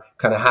at our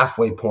kind of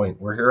halfway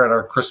point, we're here at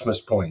our Christmas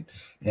point,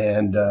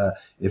 and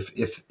if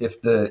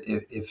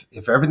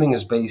everything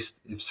is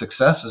based, if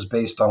success is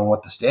based on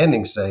what the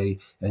standings say,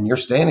 and your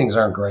standings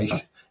aren't great,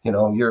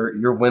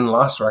 your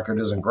win-loss record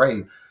isn't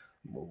great,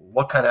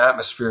 what kind of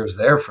atmosphere is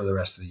there for the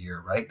rest of the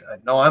year, right?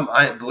 No,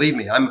 believe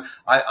me,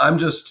 I'm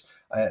just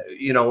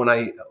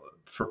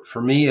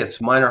for me, it's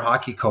minor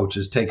hockey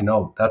coaches take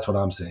note. That's what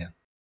I'm saying.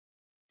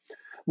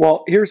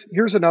 Well,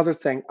 here's another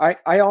thing.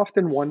 I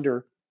often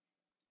wonder,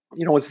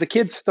 as the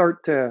kids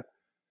start to,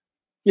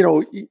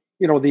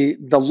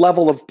 the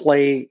level of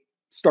play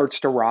starts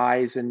to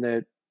rise, and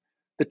the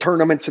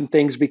tournaments and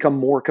things become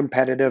more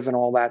competitive and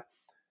all that.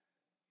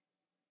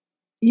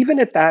 Even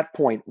at that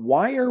point,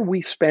 why are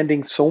we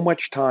spending so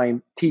much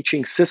time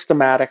teaching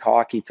systematic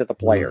hockey to the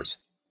players?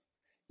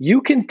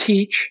 You can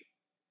teach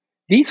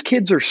These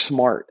kids are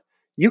smart.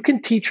 You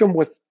can teach them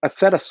with a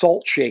set of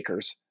salt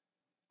shakers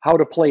how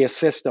to play a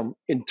system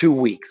in 2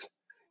 weeks.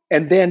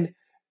 And then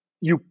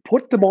you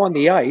put them on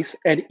the ice,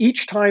 and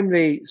each time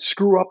they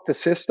screw up the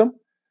system,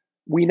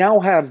 we now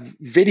have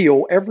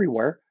video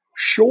everywhere.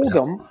 Show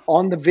them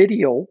on the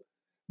video,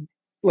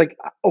 like,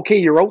 okay,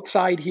 you're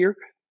outside here,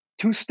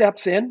 2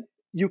 steps in,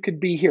 you could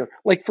be here.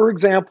 Like, for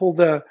example,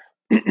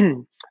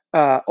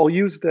 I'll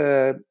use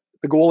the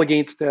goal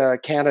against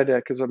Canada,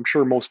 because I'm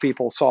sure most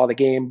people saw the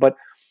game, but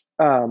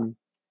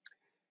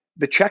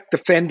the Czech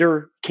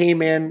defender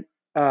came in,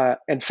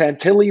 and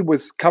Fantilli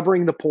was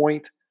covering the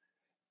point,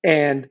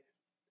 and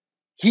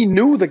he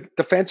knew the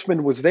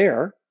defenseman was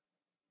there,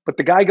 but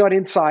the guy got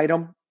inside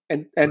him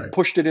and Right.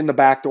 pushed it in the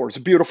back door. It's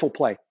a beautiful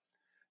play.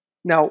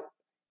 Now,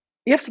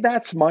 if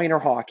that's minor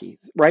hockey,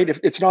 right? If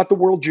it's not the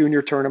World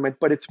Junior Tournament,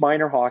 but it's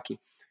minor hockey,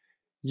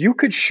 you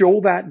could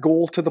show that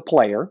goal to the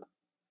player,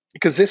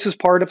 because this is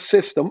part of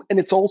system and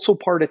it's also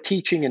part of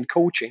teaching and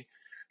coaching.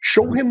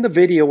 Show him the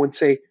video and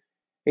say,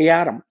 hey,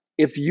 Adam,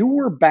 if you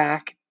were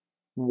back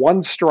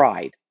 1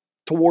 stride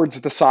towards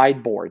the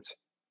sideboards,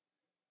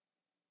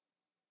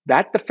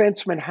 that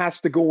defenseman has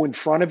to go in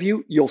front of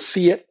you. You'll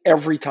see it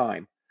every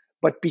time.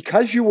 But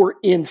because you were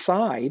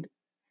inside,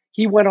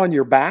 he went on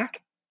your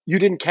back. You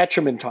didn't catch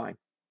him in time.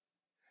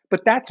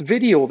 But that's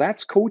video.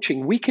 That's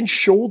coaching. We can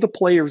show the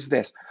players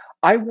this.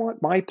 I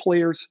want my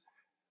players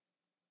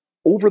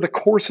over the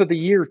course of the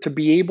year to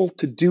be able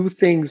to do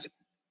things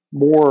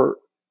more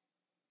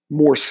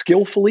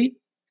skillfully,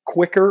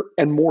 quicker,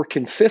 and more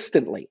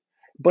consistently.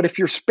 But if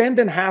you're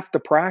spending half the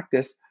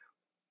practice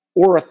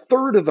or a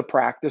third of the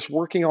practice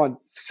working on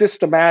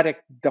systematic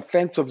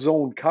defensive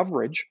zone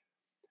coverage,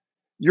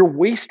 you're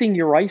wasting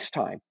your ice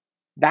time.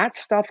 That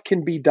stuff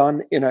can be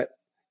done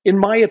in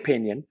my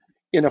opinion,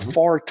 in a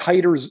far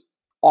tighter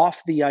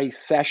off the ice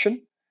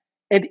session.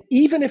 And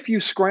even if you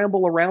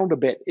scramble around a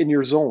bit in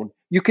your zone,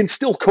 you can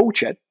still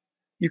coach it.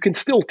 You can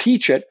still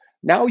teach it.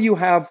 Now you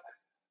have,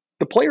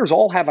 the players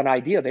all have an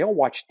idea. They all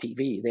watch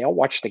TV. They all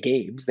watch the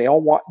games.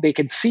 They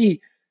can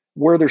see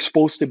where they're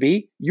supposed to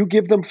be. You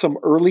give them some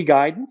early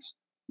guidance,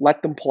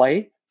 let them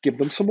play, give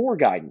them some more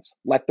guidance,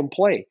 let them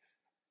play,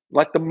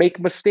 let them make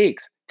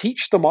mistakes,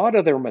 teach them out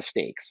of their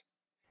mistakes.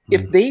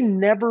 If they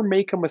never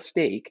make a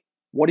mistake,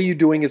 what are you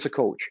doing as a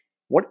coach?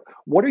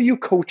 What are you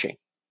coaching?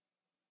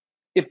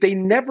 If they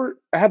never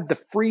have the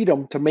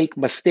freedom to make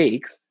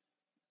mistakes,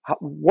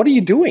 what are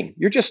you doing?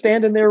 You're just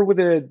standing there with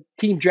a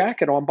team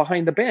jacket on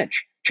behind the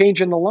bench,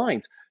 changing the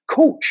lines.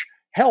 Coach,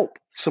 help,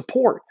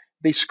 support.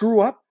 They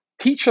screw up,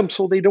 teach them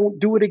so they don't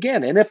do it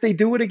again. And if they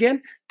do it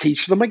again,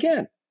 teach them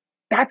again.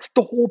 That's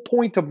the whole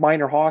point of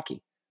minor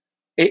hockey.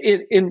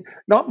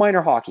 Not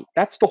minor hockey.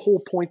 That's the whole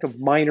point of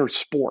minor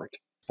sport.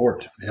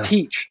 Yeah.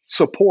 Teach,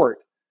 support.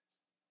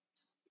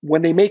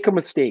 When they make a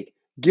mistake,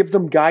 give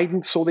them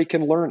guidance so they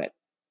can learn it.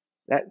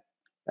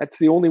 That's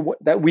the only way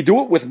that we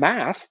do it with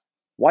math.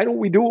 Why don't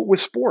we do it with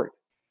sport?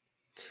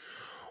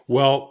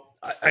 Well,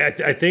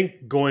 I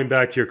think going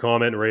back to your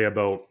comment, Ray,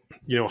 about,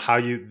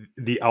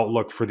 the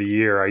outlook for the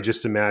year, I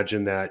just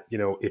imagine that,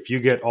 if you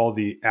get all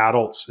the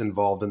adults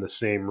involved in the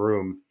same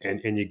room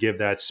and you give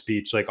that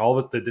speech, like all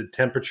of the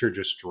temperature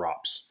just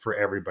drops for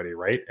everybody,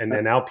 right? And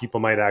then now people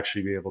might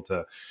actually be able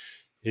to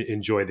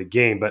enjoy the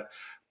game. But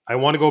I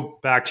want to go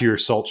back to your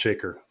salt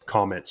shaker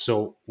comment.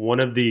 So one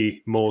of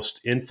the most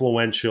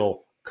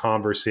influential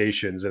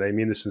conversations, and I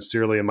mean this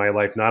sincerely, in my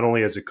life, not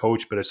only as a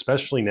coach, but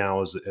especially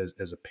now as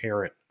a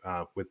parent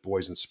with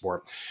boys in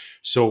sport.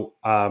 So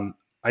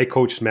I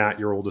coached Matt,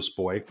 your oldest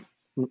boy,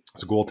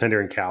 as a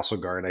goaltender in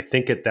Castlegar. And I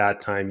think at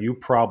that time, you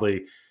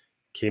probably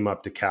came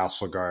up to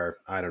Castlegar,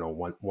 I don't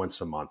know,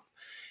 once a month.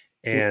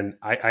 And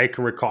I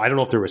can recall, I don't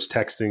know if there was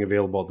texting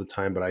available at the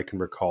time, but I can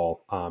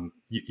recall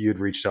you'd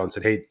reached out and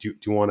said, hey, do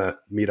you want to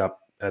meet up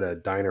at a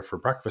diner for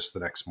breakfast the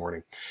next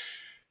morning?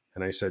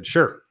 And I said,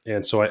 sure.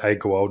 And so I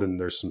go out and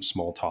there's some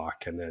small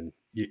talk. And then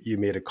you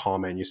made a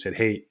comment. You said,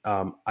 hey,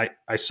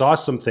 I saw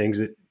some things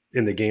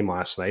in the game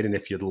last night. And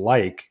if you'd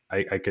like,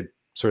 I could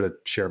sort of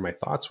share my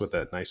thoughts with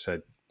it. And I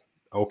said,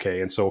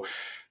 okay. And so,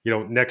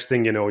 next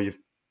thing you know, you've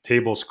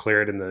tables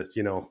cleared and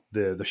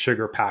the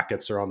sugar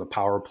packets are on the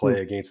power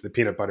play against the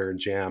peanut butter and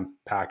jam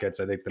packets.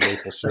 I think the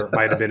maple syrup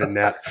might have been in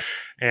net.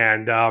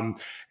 And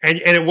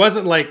it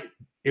wasn't like,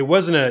 it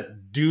wasn't a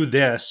do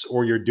this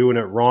or you're doing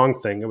it wrong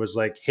thing. It was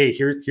like, hey,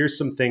 here's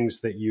some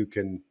things that you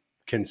can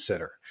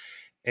consider.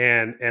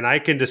 And I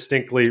can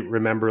distinctly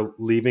remember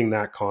leaving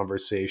that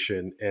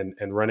conversation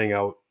and running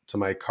out to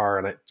my car.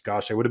 And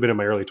I would have been in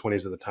my early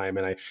 20s at the time.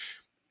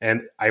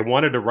 And I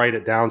wanted to write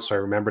it down, so I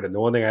remembered it. And the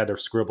only thing I had to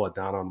scribble it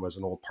down on was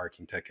an old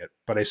parking ticket.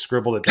 But I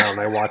scribbled it down, and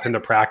I walked into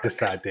practice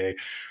that day.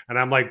 And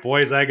I'm like,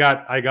 boys, I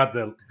got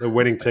the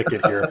winning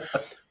ticket here.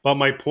 But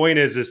my point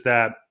is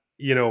that,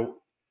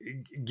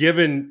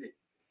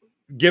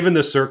 given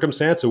the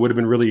circumstance, it would have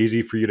been really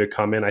easy for you to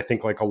come in, I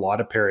think, like a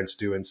lot of parents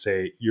do, and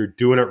say, you're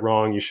doing it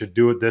wrong, you should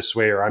do it this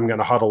way, or I'm going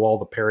to huddle all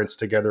the parents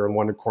together in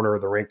one corner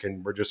of the rink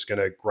and we're just going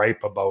to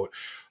gripe about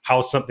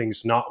how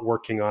something's not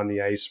working on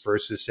the ice,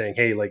 versus saying,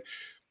 hey, like,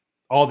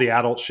 all the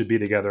adults should be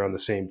together on the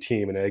same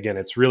team. And again,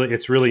 it's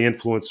really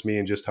influenced me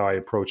in just how I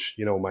approach,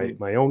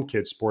 my own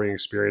kids' sporting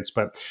experience.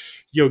 But,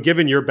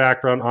 given your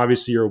background,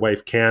 obviously your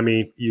wife,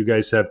 Cammie, you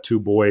guys have 2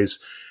 boys.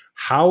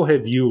 How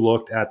have you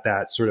looked at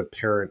that sort of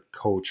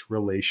parent-coach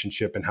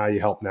relationship and how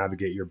you help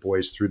navigate your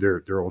boys through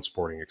their own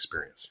sporting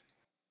experience?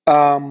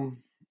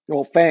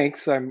 Well,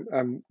 thanks.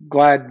 I'm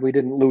glad we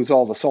didn't lose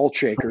all the salt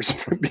shakers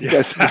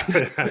because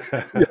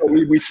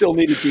we still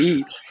needed to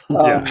eat.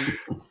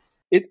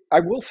 I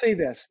will say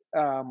this: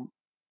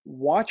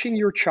 watching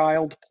your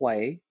child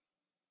play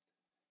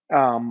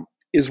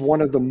is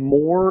one of the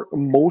more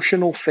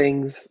emotional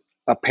things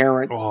a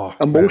parent,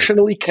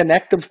 emotionally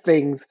connective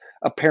things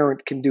a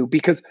parent can do,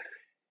 because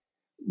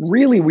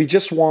really we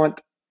just want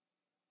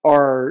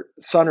our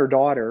son or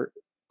daughter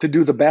to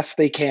do the best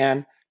they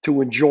can,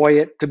 to enjoy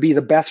it, to be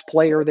the best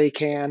player they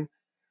can,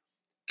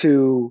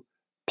 to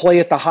play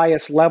at the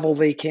highest level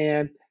they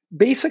can,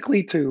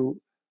 basically to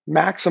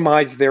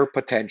maximize their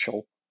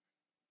potential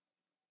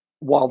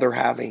while they're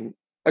having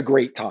a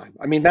great time.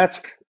 I mean,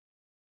 that's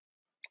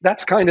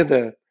kind of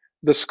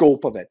the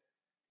scope of it.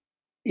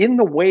 In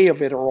the way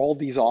of it are all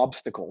these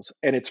obstacles,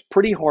 and it's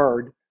pretty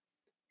hard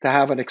to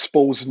have an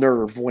exposed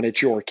nerve when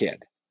it's your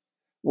kid.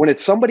 When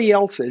it's somebody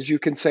else's, you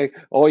can say,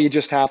 "Oh, you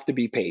just have to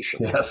be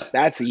patient." Yes.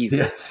 That's easy.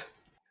 Yes.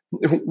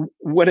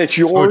 When it's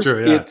yours, so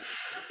true,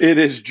 it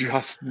is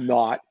just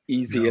not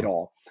easy at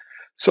all.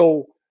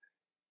 So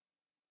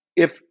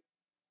if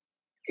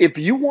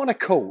you want to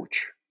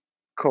coach.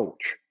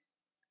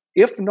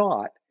 If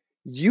not,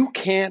 you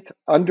can't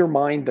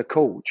undermine the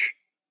coach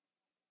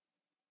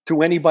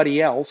to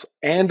anybody else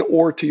and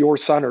or to your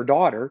son or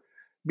daughter,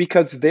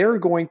 because they're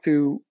going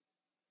to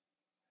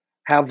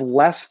have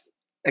less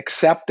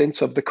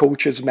acceptance of the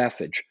coach's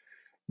message.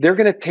 They're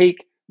going to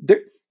take,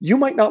 you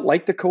might not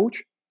like the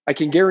coach. I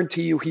can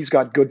guarantee you he's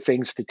got good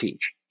things to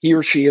teach. He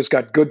or she has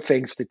got good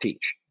things to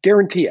teach.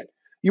 Guarantee it.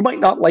 You might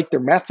not like their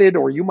method,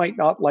 or you might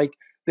not like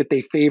that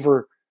they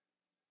favor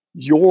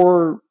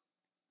your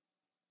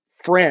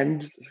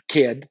friend's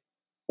kid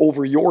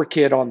over your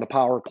kid on the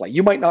power play.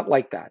 You might not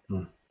like that.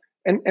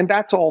 And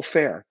that's all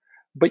fair.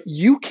 But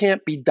you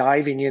can't be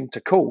diving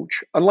into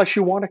coach unless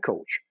you want to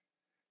coach.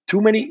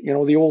 Too many,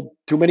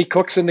 too many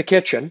cooks in the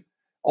kitchen.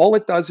 All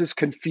it does is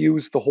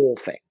confuse the whole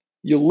thing.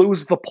 You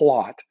lose the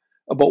plot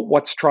about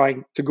what's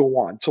trying to go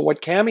on. So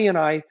what Cammie and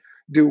I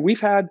do, we've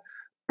had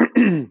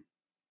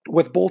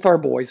with both our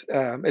boys,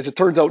 as it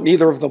turns out,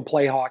 neither of them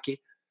play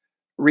hockey.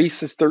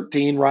 Reese is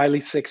 13,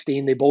 Riley's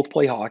 16. They both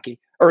play hockey,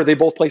 or they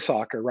both play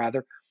soccer,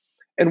 rather.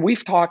 And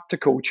we've talked to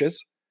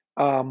coaches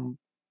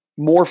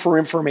more for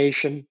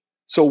information,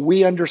 so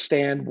we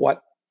understand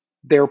what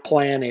their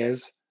plan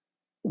is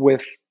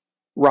with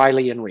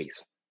Riley and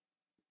Reese.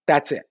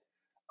 That's it.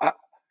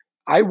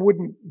 I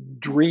wouldn't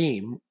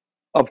dream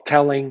of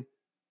telling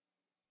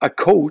a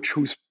coach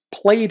who's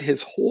played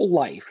his whole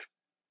life,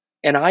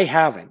 and I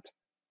haven't.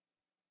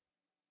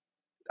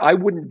 I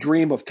wouldn't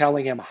dream of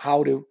telling him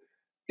how to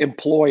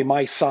employ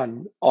my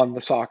son on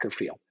the soccer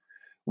field.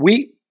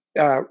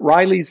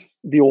 Riley's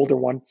the older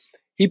one.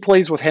 He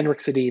plays with Henrik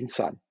Sedin's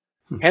son.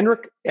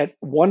 Henrik, at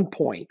one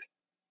point,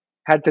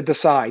 had to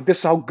decide, this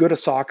is how good a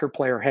soccer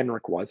player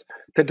Henrik was,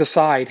 to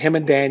decide, him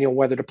and Daniel,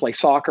 whether to play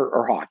soccer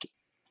or hockey.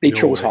 They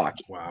chose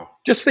hockey. Wow.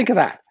 Just think of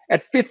that.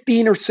 At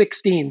 15 or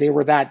 16, they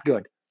were that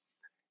good.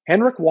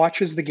 Henrik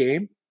watches the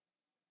game.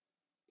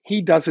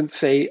 He doesn't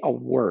say a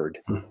word.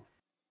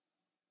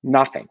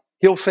 Nothing.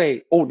 He'll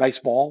say, "Oh, nice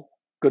ball,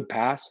 good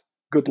pass,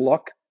 good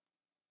look."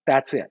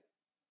 That's it.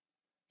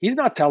 He's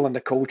not telling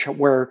the coach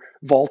where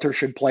Walter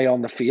should play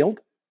on the field.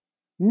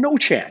 No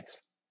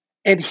chance.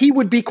 And he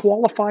would be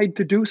qualified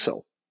to do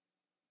so.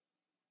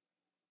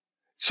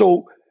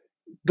 So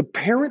the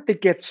parent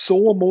that gets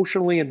so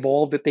emotionally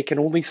involved that they can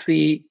only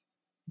see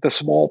the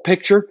small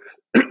picture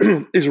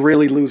is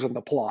really losing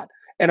the plot.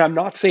 And I'm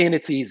not saying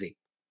it's easy,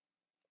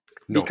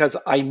 because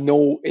I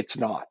know it's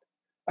not.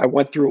 I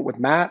went through it with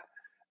Matt.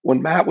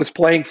 When Matt was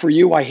playing for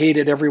you, I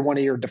hated every one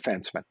of your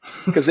defensemen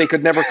because they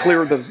could never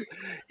clear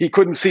he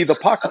couldn't see the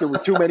puck. There were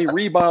too many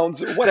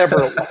rebounds,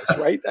 whatever it was,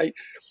 right?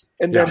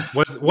 Then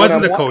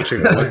wasn't the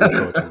coaching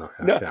though.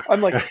 Yeah.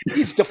 I'm like,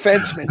 he's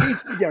defenseman.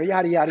 He's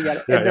yada yada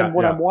yada. And then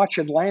when I'm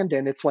watching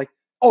Landon, it's like,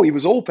 oh, he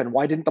was open.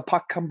 Why didn't the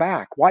puck come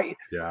back? Why?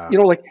 Yeah.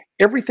 Like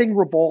everything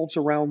revolves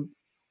around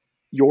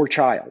your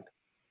child.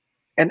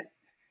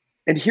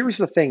 And here's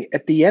the thing,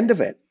 at the end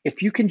of it,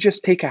 if you can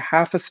just take a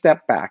half a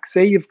step back,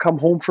 say you've come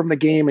home from the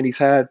game and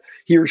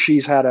he or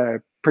she's had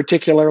a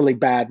particularly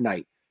bad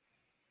night.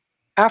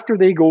 After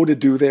they go to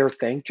do their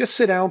thing, just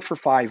sit down for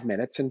 5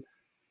 minutes and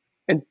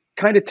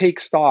kind of take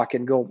stock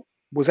and go,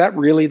 was that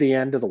really the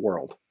end of the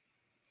world?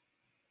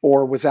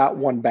 Or was that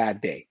one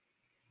bad day?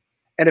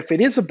 And if it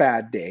is a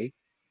bad day,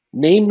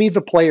 name me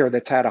the player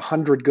that's had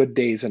 100 good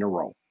days in a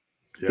row.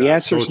 Yeah, the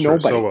answer is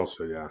nobody. So well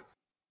said, yeah.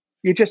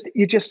 You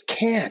just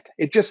can't.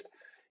 It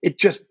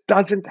just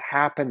doesn't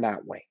happen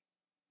that way.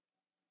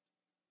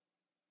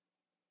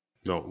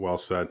 No, well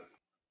said.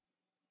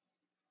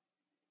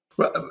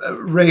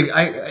 Ray,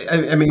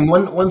 I mean,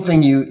 one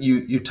thing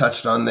you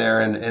touched on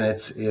there, and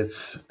it's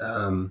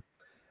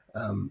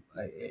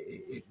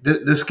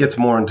this gets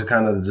more into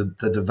kind of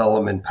the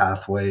development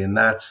pathway, and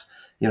that's,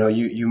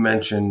 you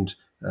mentioned,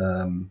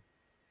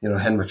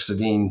 Henrik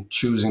Sedin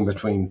choosing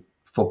between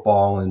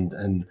football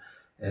and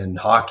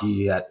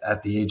hockey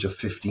at the age of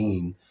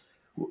 15.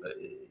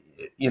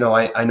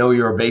 I know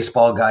you're a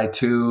baseball guy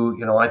too.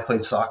 I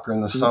played soccer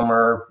in the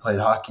summer, played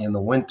hockey in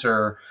the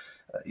winter,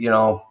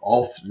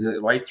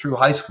 right through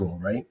high school,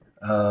 right?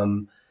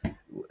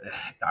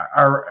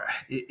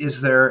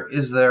 Is there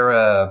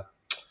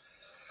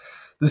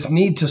this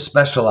need to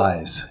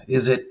specialize?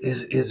 Is it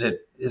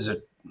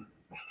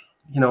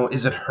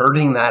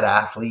hurting that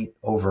athlete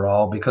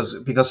overall? Because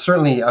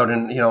certainly out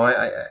in,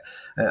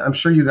 I'm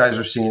sure you guys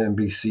are seeing it in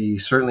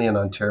BC, certainly in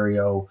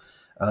Ontario,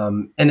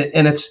 and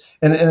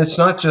it's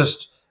not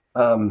just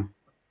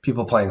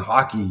people playing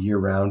hockey year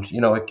round.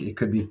 It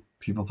could be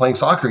people playing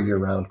soccer year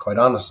round. Quite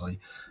honestly,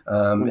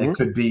 it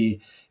could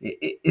be.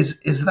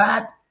 Is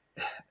that,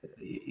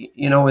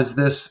 is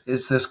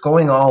this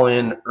going all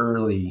in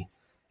early?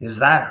 Is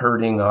that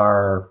hurting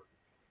our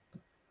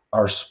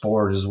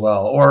sport as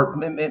well? Or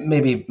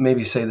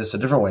maybe say this a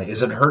different way: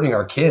 is it hurting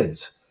our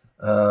kids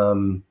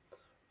from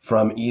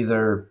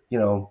either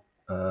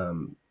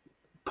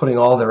putting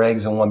all their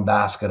eggs in one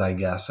basket, I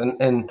guess,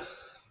 and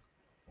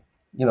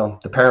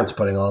the parents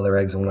putting all their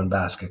eggs in one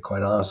basket,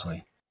 quite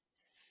honestly.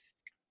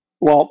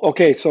 Well,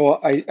 okay,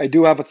 so I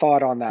do have a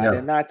thought on that, Yeah.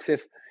 and that's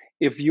if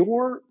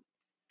you're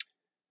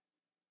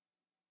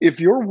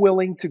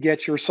willing to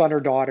get your son or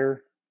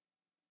daughter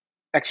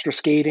extra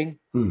skating,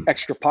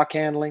 extra puck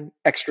handling,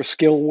 extra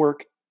skill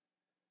work,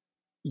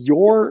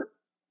 your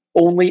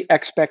only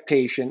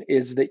expectation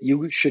is that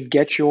you should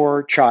get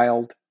your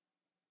child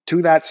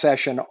to that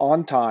session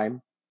on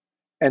time,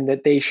 and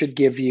that they should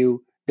give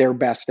you their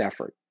best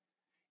effort.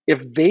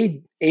 If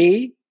they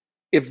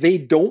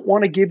don't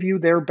want to give you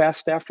their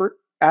best effort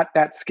at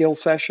that skill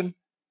session,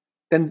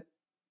 then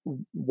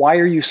why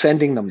are you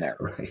sending them there?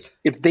 Right.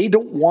 If they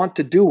don't want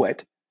to do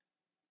it,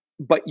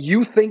 but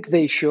you think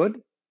they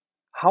should,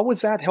 how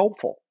is that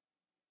helpful?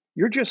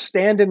 You're just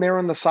standing there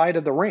on the side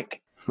of the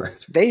rink. Right.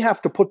 They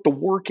have to put the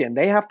work in.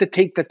 They have to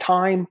take the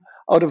time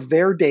out of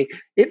their day.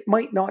 It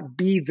might not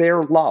be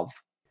their love,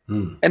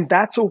 and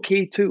that's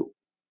okay too.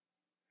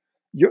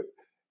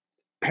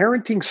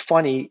 Parenting's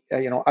funny.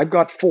 I've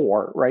got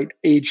 4, right?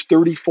 Age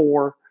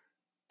 34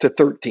 to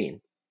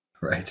 13.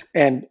 Right.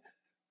 And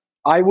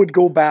I would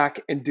go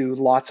back and do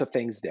lots of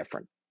things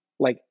different.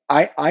 Like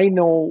I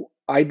know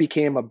I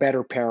became a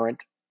better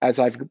parent as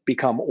I've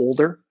become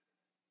older.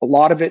 A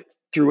lot of it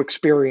through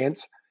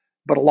experience,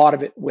 but a lot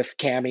of it with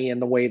Cammie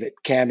and the way that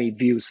Cammie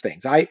views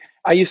things. I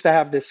used to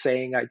have this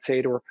saying. I'd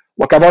say to her,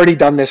 "Look, I've already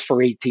done this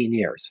for 18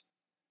 years.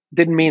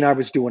 Didn't mean I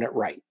was doing it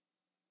right."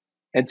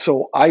 And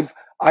so I've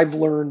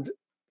learned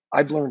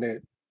of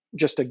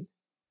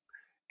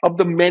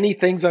the many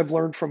things I've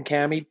learned from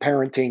Cammie,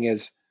 parenting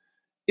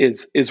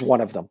is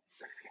one of them.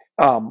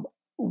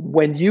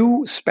 When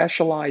you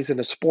specialize in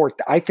a sport,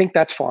 I think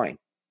that's fine.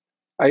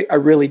 I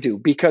really do,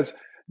 because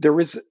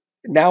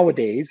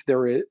nowadays,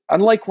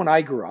 unlike when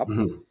I grew up,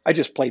 I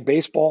just played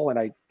baseball and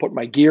I put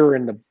my gear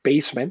in the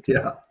basement.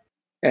 Yeah.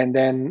 And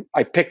then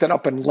I picked it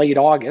up in late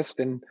August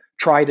and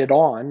tried it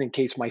on in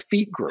case my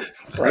feet grew,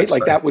 right?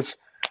 That was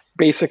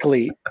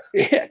basically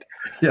it.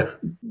 Yeah.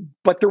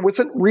 But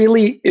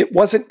it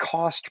wasn't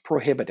cost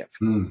prohibitive.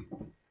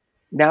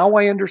 Now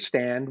I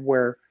understand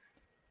where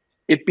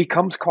it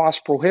becomes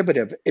cost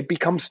prohibitive. It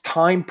becomes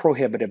time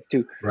prohibitive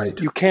too. Right.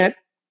 You can't,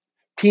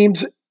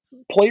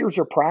 players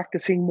are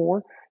practicing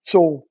more.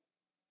 So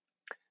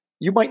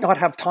you might not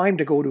have time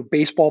to go to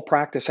baseball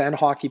practice and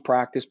hockey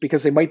practice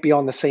because they might be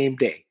on the same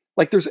day.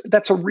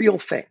 That's a real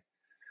thing.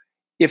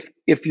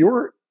 If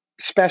you're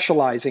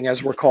specializing,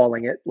 as we're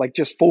calling it, like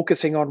just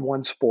focusing on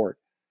one sport,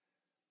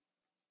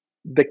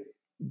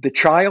 the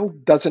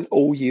child doesn't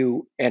owe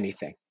you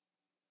anything.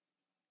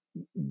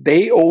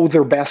 They owe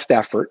their best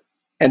effort.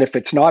 And if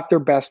it's not their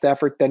best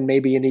effort, then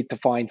maybe you need to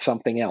find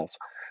something else.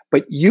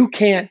 But you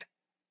cannot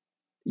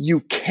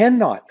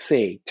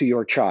say to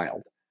your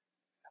child,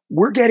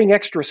 "We're getting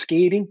extra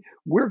skating,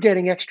 we're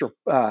getting extra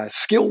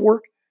skill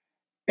work,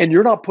 and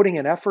you're not putting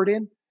an effort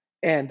in,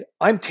 and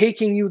I'm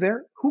taking you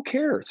there." Who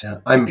cares? Yeah.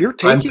 If you're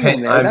taking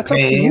them there, that's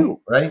paying, up to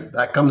you. Right?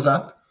 That comes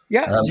up.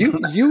 Yeah,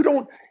 you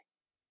don't.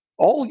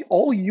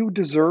 All you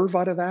deserve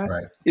out of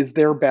that is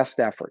their best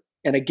effort.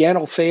 And again,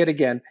 I'll say it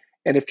again.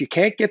 And if you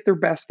can't get their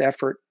best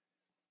effort,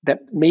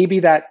 that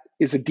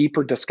is a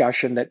deeper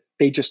discussion that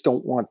they just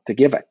don't want to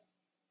give it.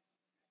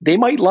 They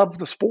might love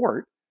the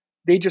sport.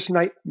 They just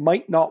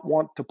might not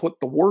want to put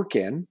the work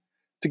in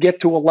to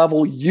get to a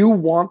level you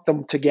want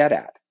them to get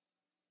at.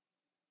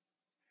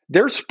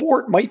 Their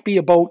sport might be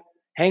about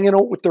hanging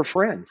out with their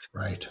friends.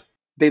 Right.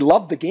 They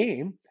love the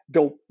game.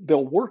 They'll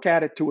work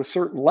at it to a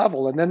certain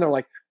level, and then they're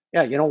like,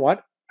 "Yeah, you know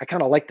what? I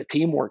kind of like the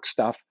teamwork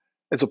stuff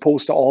as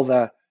opposed to all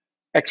the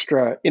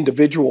extra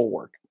individual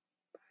work."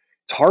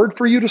 It's hard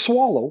for you to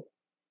swallow,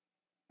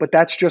 but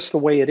that's just the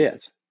way it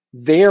is.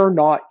 They're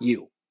not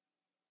you.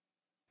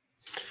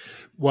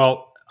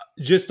 Well,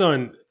 just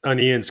on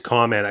Ian's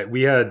comment,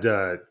 we had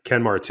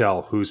Ken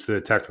Martell, who's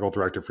the technical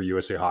director for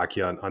USA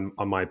Hockey, on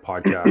my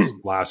podcast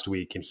last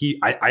week, and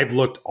I've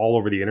looked all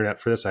over the internet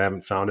for this. I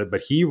haven't found it,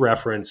 but he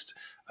referenced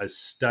a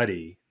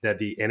study that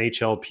the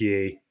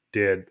NHLPA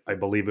did. I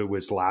believe it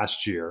was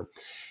last year,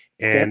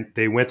 and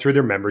they went through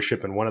their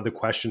membership, and one of the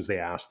questions they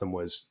asked them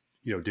was,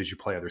 did you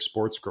play other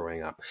sports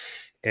growing up?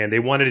 And they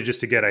wanted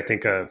to get, I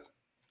think, a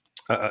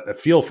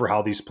feel for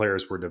how these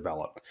players were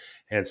developed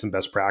and some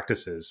best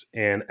practices.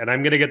 And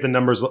I'm going to get the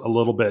numbers a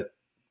little bit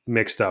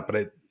mixed up,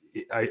 but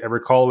I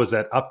recall it was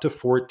that up to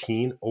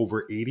 14,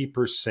 over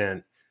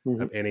 80%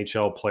 of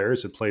NHL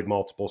players had played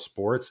multiple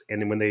sports.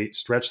 And when they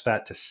stretched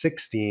that to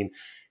 16,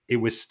 it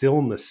was still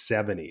in the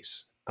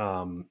 70s.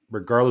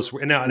 Regardless.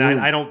 And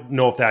I don't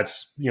know if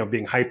that's,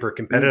 being hyper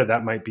competitive.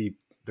 That might be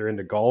they're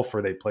into golf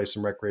or they play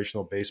some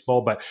recreational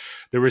baseball, but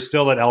there was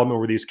still that element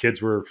where these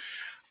kids were,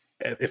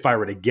 if I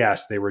were to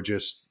guess, they were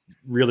just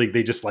really,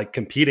 they just like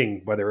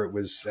competing, whether it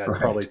was at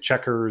probably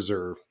checkers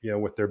or,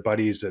 with their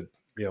buddies at,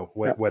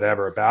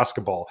 whatever,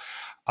 basketball.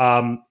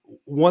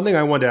 One thing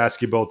I wanted to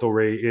ask you both, though,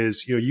 Ray,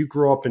 is, you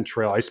grew up in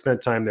Trail. I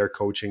spent time there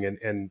coaching,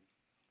 and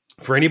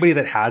for anybody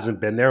that hasn't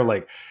been there,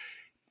 like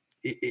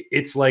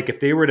it's like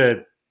if they were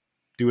to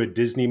do a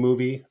Disney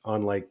movie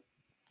on like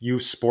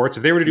youth sports,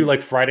 if they were to do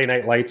like Friday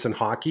Night Lights and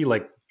hockey,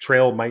 like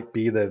Trail might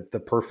be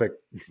the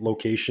perfect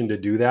location to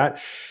do that.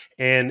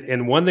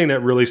 And one thing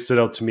that really stood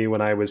out to me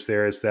when I was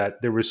there is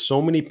that there were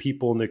so many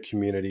people in the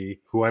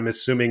community who I'm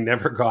assuming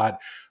never got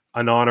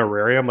an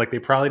honorarium. Like they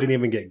probably didn't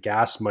even get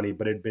gas money,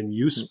 but had been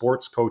youth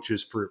sports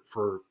coaches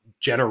for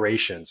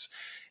generations.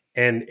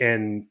 And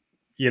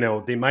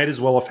they might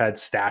as well have had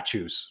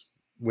statues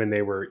when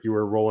you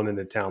were rolling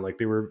into town. Like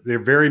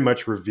they're very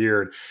much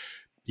revered.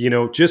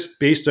 Just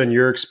based on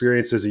your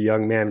experience as a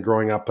young man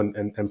growing up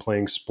and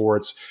playing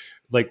sports,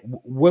 like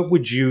what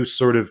would you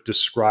sort of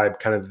describe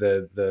kind of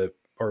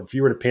or if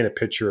you were to paint a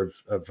picture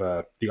of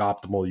the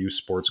optimal youth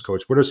sports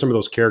coach, what are some of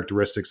those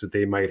characteristics that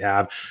they might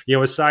have,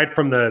 aside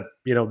from the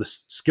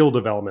skill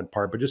development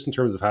part, but just in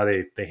terms of how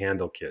they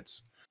handle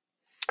kids?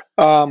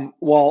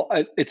 Well,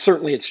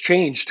 it's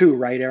changed too,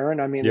 right,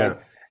 Aaron? I mean,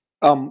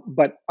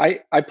 but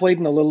I played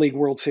in the Little League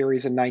World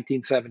Series in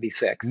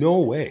 1976. No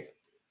way.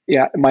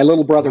 Yeah. My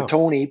little brother,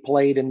 Tony,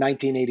 played in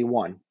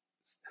 1981.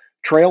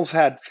 Trails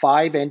had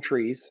 5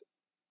 entries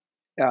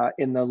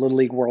in the Little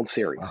League World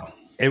Series. Wow.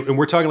 And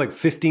we're talking like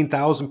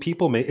 15,000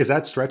 people. Is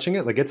that stretching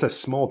it? Like it's a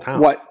small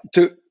town.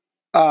 The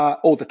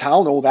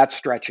town? Oh, that's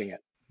stretching it.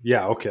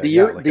 Yeah. Okay. The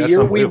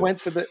year we went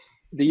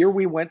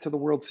to the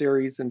World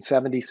Series in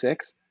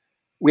 76,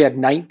 we had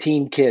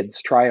 19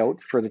 kids try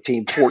out for the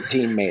team.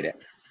 14 made it.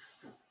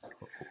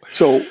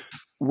 So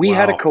we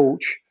had a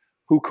coach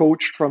who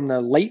coached from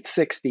the late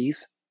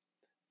 60s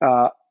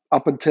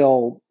up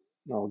until,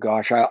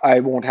 I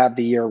won't have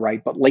the year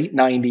right, but late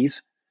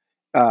 90s.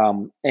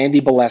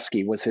 Andy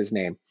Bolesky was his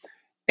name.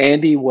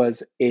 Andy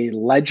was a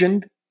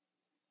legend.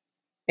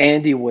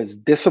 Andy was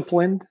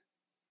disciplined.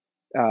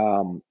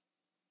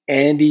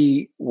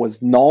 Andy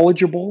was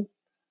knowledgeable.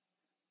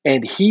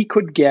 And he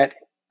could get,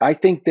 I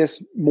think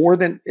this more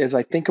than as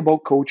I think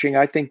about coaching,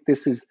 I think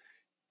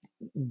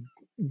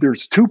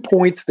there's 2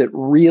 points that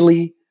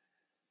really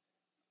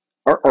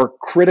are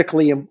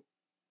critically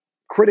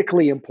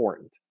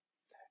important.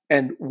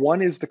 And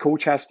one is the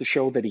coach has to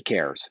show that he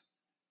cares,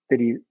 that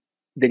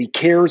he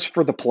cares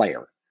for the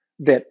player,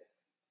 that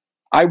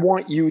I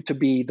want you to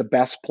be the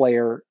best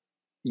player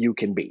you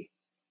can be.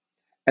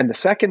 And the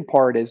second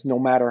part is no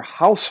matter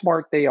how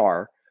smart they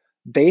are,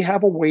 they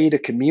have a way to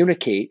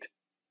communicate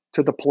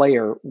to the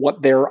player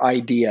what their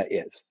idea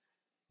is.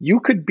 You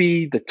could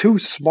be the 2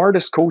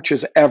 smartest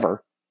coaches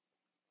ever.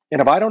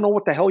 And if I don't know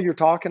what the hell you're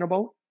talking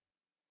about,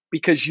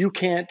 because you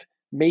can't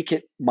make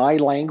it my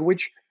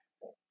language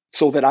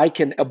so that I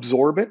can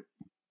absorb it,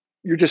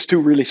 you're just 2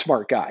 really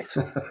smart guys.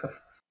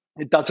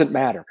 It doesn't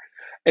matter.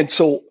 And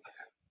so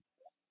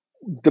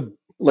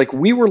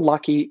we were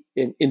lucky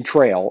in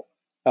Trail,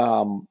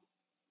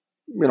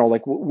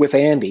 with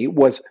Andy,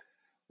 was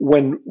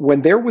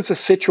when there was a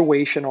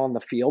situation on the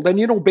field,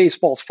 and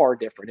baseball's far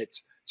different.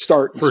 It's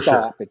start and stop.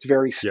 Sure. It's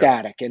very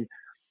static.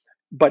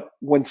 But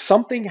when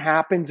something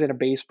happens in a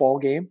baseball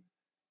game,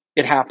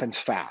 it happens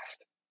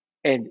fast.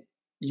 And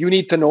you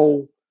need to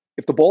know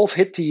if the ball's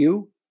hit to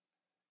you,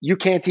 you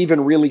can't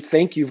even really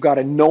think. You've got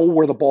to know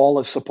where the ball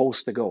is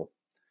supposed to go.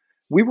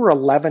 We were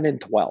 11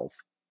 and 12.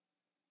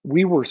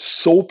 We were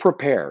so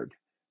prepared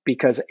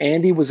because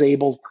Andy was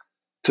able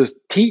to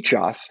teach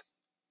us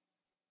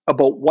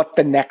about what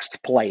the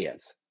next play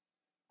is.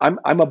 I'm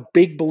a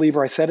big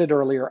believer. I said it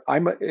earlier.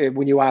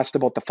 When you asked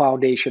about the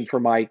foundation for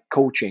my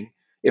coaching,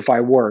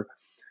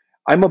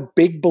 I'm a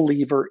big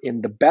believer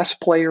in the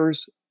best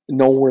players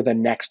know where the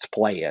next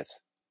play is.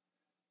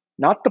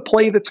 Not the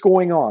play that's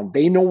going on.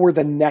 They know where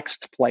the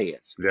next play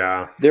is.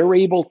 Yeah. They're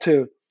able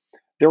to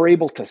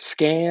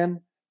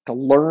scan, to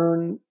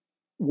learn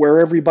where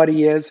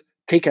everybody is,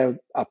 take a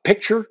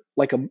picture,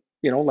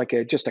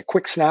 just a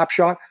quick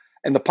snapshot,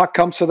 and the puck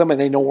comes to them and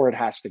they know where it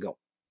has to go.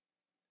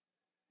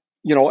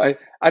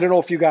 I don't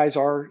know if you guys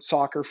are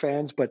soccer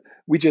fans, but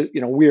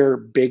we're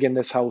big in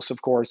this house,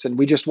 of course, and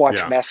we just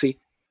watch Messi,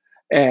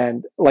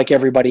 and like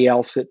everybody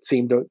else that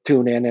seemed to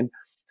tune in. And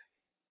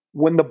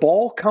when the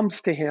ball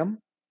comes to him,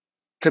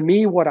 to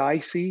me, what I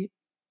see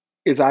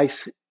is I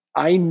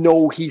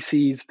know he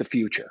sees the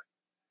future.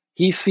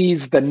 He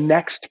sees the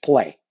next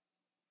play.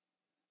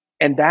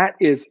 And that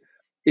is,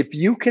 if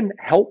you can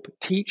help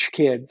teach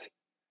kids,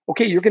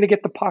 okay, you're going to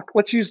get the puck.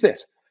 Let's use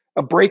this.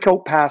 A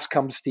breakout pass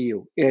comes to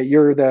you.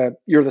 You're the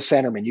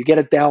centerman. You get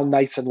it down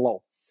nice and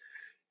low.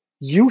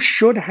 You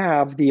should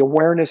have the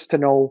awareness to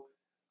know,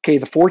 okay,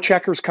 the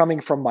forechecker's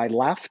coming from my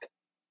left.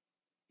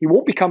 He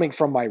won't be coming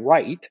from my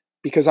right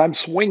because I'm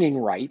swinging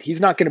right. He's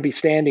not going to be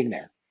standing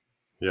there.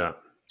 Yeah.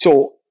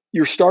 So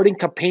you're starting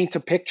to paint a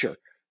picture.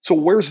 So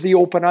where's the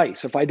open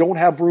ice? If I don't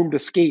have room to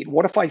skate,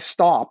 what if I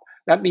stop?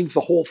 That means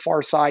the whole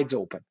far side's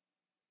open.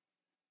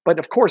 But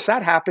of course,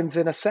 that happens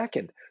in a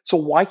second. So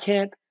why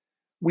can't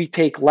we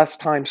take less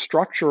time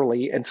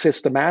structurally and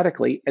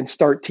systematically and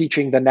start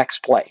teaching the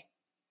next play?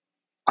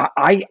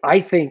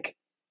 I think,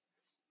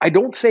 I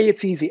don't say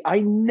it's easy. I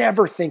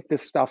never think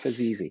this stuff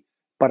is easy,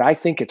 but I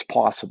think it's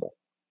possible.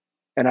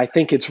 And I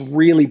think it's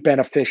really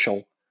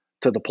beneficial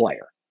to the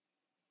player.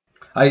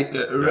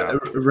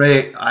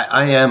 Ray,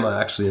 I am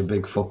actually a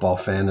big football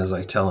fan, as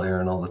I tell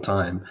Aaron all the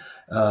time.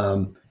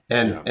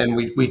 And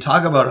we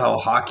talk about how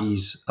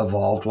hockey's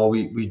evolved. Well,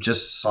 we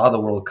just saw the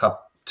World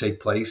Cup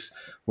take place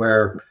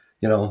where,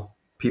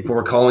 people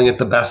were calling it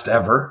the best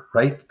ever,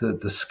 right?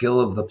 The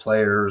skill of the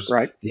players,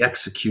 right, the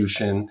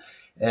execution.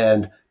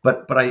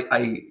 But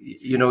I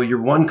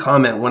your one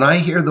comment, when I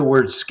hear the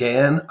word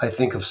scan, I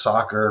think of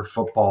soccer,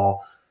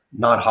 football,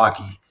 not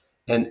hockey.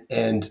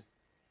 And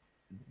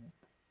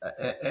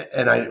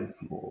I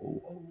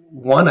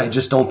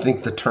just don't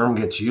think the term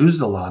gets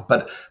used a lot,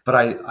 but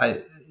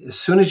I as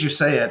soon as you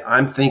say it,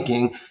 I'm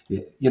thinking,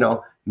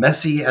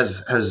 Messi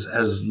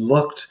has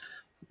looked,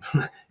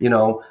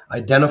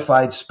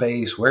 identified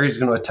space, where he's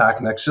going to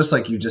attack next, just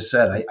like you just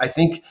said. I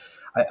think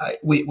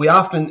we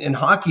often in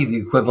hockey, the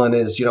equivalent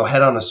is,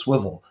 head on a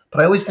swivel,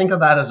 but I always think of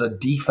that as a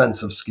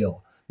defensive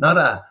skill, not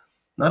a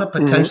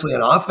potentially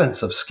an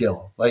offensive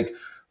skill.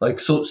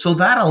 So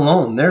that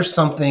alone, there's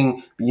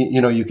something,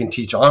 you can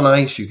teach on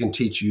ice. You can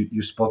teach,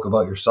 you spoke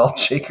about your salt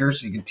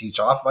shakers. You can teach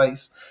off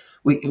ice.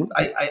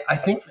 I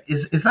think,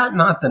 is that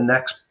not the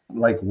next,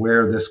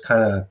 where this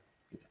kind of,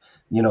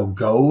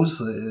 goes,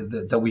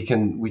 that we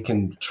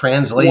can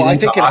translate into I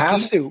think it hockey?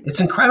 has to.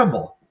 It's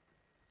incredible.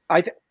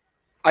 I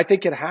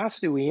think it has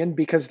to, Ian,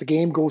 because the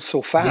game goes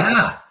so fast.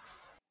 Yeah.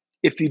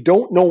 If you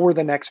don't know where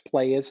the next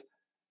play is,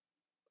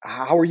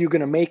 how are you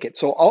going to make it?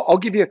 So I'll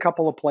give you a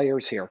couple of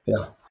players here.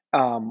 Yeah.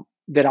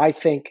 That I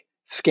think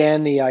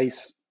scan the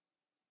ice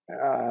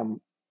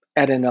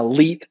at an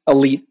elite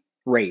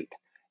rate.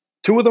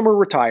 Two of them are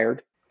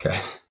retired. Okay.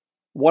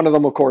 One of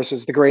them, of course,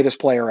 is the greatest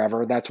player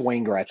ever. That's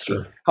Wayne Gretzky.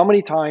 Sure. How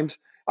many times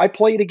I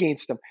played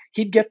against him?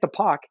 He'd get the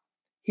puck.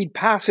 He'd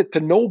pass it to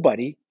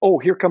nobody. Oh,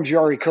 here comes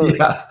Jari Kurri.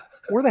 Yeah.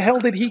 Where the hell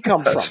did he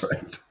come That's from?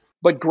 Right.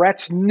 But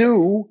Gretz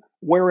knew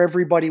where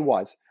everybody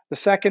was. The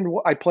second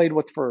I played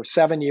with for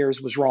 7 years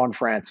was Ron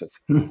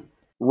Francis.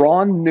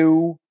 Ron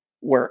knew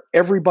where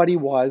everybody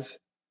was,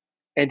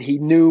 and he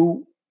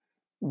knew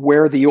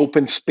where the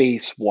open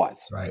space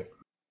was. Right.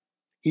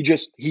 He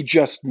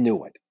just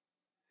knew it.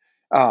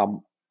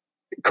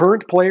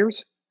 Current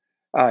players,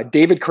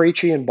 David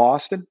Krejci in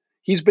Boston,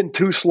 he's been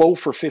too slow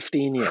for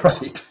 15 years.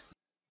 Right.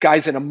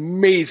 Guy's an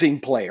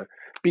amazing player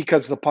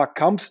because the puck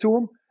comes to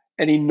him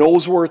and he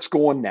knows where it's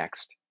going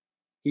next.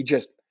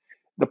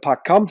 The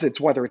puck comes,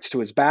 it's whether it's to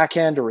his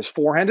backhand or his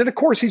forehand. And of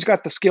course, he's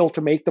got the skill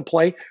to make the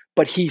play,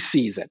 but he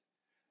sees it.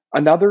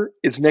 Another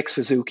is Nick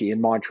Suzuki in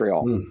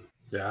Montreal.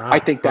 Yeah. I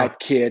think that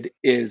kid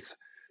is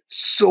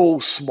so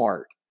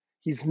smart.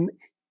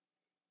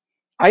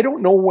 I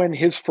don't know when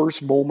his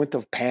first moment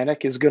of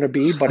panic is going to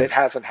be, but it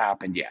hasn't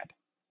happened yet.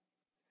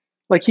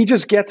 He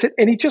just gets it,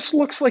 and he just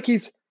looks like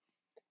he's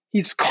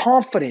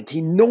confident.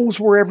 He knows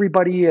where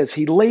everybody is.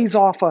 He lays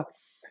off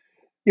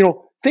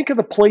think of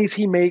the plays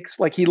he makes.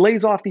 He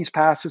lays off these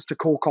passes to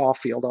Cole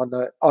Caulfield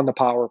on the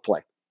power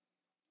play.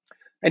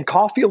 And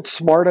Caulfield's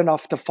smart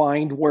enough to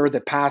find where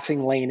the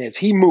passing lane is.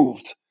 He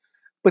moves.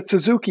 But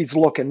Suzuki's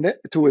looking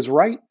to his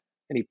right,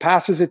 and he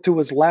passes it to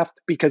his left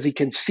because he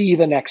can see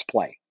the next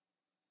play.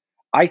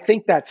 I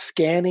think that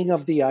scanning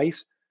of the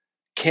ice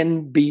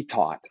can be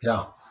taught.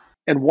 Yeah.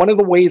 And one of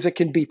the ways it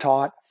can be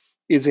taught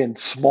is in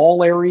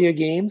small area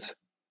games,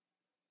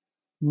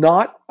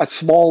 not a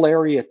small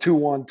area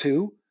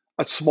 2-on-2,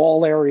 a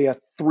small area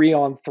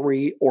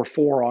 3-on-3 or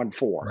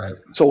 4-on-4. Right.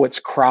 So it's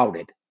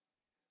crowded,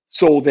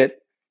 so that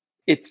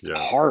it's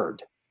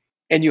hard,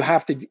 and you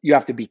have to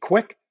be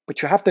quick,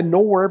 but you have to know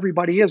where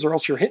everybody is, or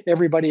else you're hitting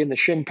everybody in the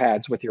shin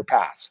pads with your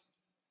pass.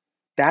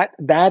 That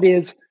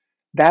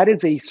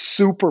is a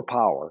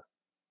superpower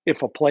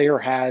if a player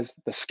has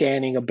the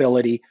scanning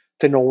ability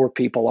to know where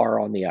people are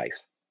on the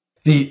ice.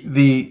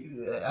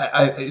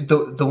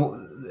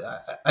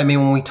 I mean,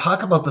 when we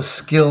talk about the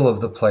skill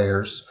of the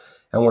players,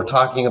 and we're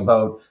talking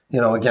about,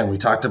 again, we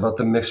talked about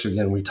the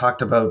Michigan, we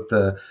talked about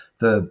the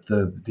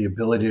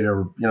ability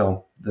to,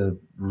 the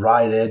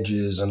ride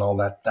edges and all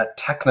that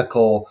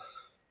technical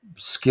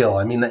skill.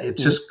 I mean,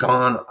 it's just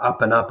gone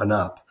up and up and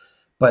up.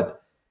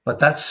 But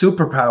that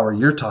superpower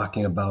you're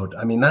talking about,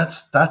 I mean,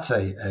 that's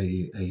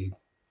a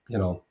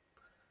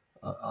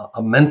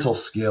mental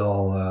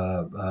skill,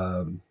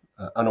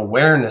 an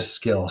awareness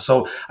skill.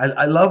 So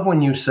I love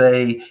when you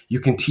say you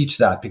can teach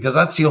that, because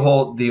that's the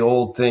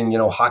old thing,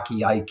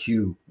 hockey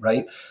IQ,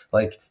 right?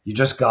 Like, you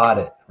just got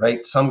it,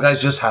 right? Some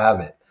guys just have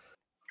it.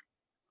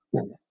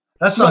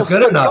 That's not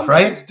good enough, some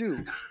right? Guys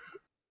do.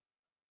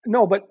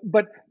 No,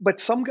 but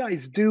some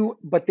guys do,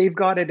 but they've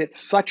got it at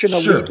such an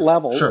elite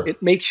level. Sure.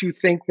 It makes you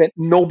think that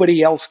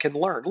nobody else can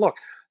learn. Look,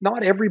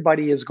 not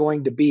everybody is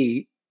going to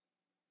be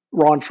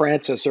Ron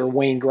Francis or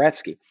Wayne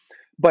Gretzky,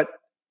 but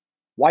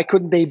why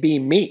couldn't they be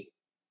me?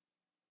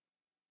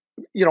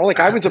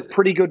 I was a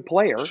pretty good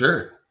player,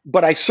 sure,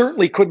 but I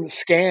certainly couldn't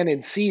scan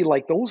and see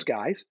like those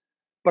guys,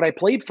 but I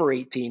played for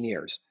 18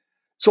 years.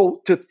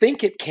 So to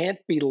think it can't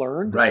be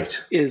learned right,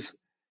 is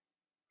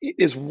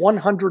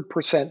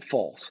 100%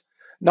 false.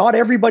 Not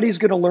everybody's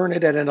going to learn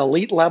it at an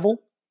elite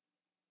level,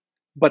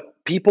 but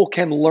people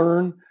can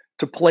learn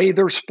to play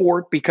their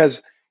sport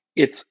because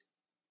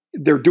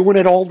they're doing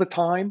it all the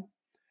time.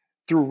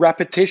 Through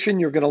repetition,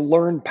 you're going to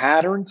learn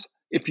patterns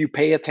if you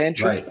pay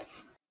attention. right.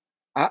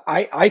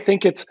 I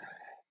think it's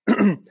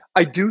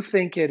I do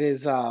think it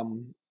is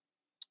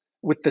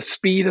with the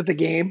speed of the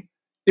game,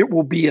 it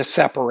will be a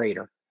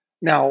separator.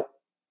 Now,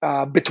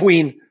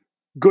 between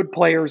good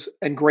players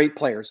and great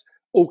players,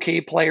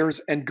 okay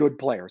players and good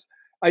players.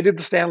 I did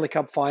the Stanley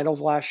Cup Finals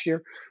last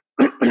year.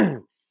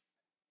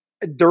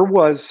 There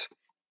was,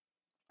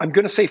 I'm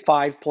going to say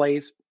 5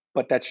 plays,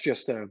 but that's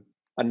just a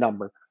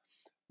number,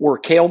 where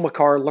Cale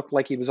Makar looked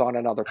like he was on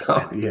another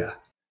planet. Oh, yeah.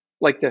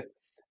 Like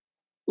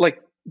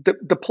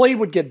the play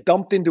would get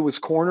dumped into his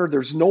corner.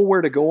 There's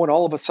nowhere to go. And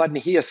all of a sudden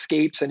he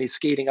escapes and he's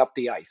skating up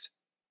the ice.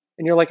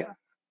 And you're like,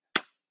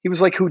 he was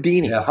like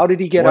Houdini. Yeah. How did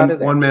he get out of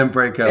there? One man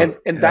breakout.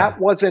 And that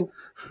wasn't,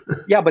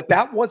 but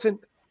that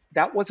wasn't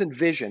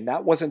vision.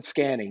 That wasn't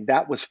scanning.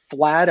 That was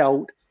flat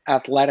out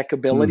athletic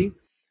ability.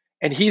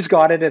 And he's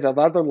got it at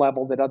another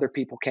level that other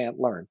people can't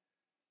learn.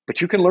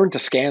 But you can learn to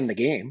scan the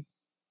game.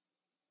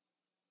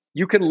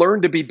 You can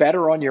learn to be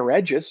better on your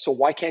edges. So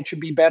why can't you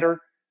be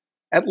better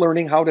at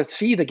learning how to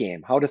see the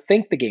game, how to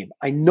think the game?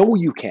 I know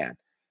you can,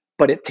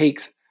 but it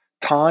takes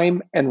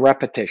time and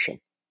repetition.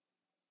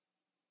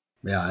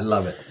 Yeah, I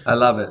love it. I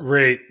love it.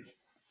 Ray,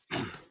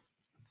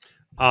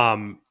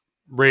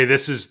 Ray,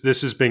 this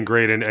has been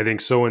great, and I think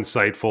so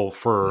insightful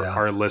for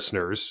our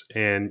listeners.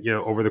 And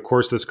over the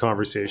course of this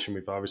conversation,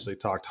 we've obviously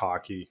talked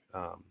hockey,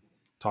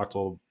 talked a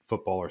little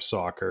football or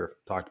soccer,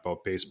 talked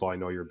about baseball. I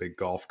know you're a big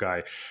golf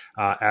guy.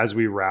 As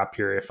we wrap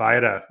here, if I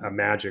had a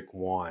magic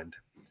wand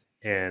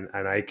and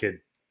I could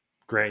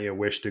grant you a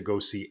wish to go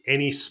see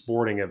any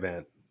sporting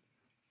event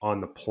on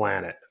the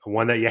planet,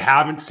 one that you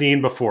haven't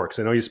seen before, because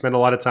I know you spend a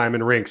lot of time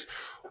in rinks,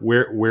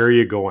 where are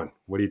you going?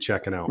 What are you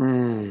checking out?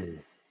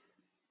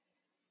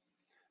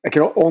 I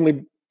can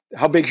only.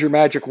 How big's your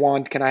magic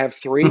wand? Can I have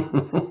 3?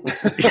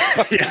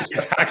 Yeah,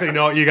 exactly.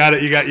 No, you got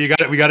it.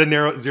 We got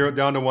to zero it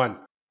down to 1.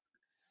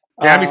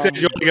 Gabby said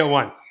you only get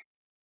 1.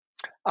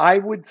 I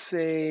would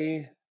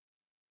say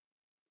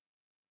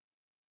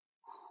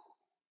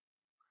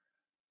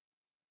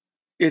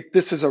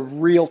this is a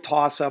real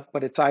toss-up,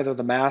 but it's either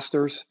the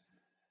Masters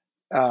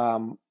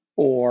or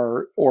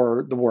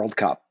the World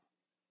Cup.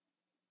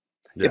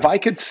 Yeah. If I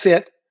could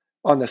sit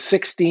on the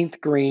 16th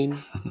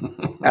green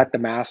at the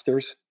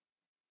Masters,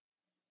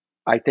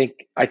 I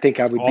think I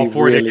would all be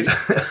 4 really. days.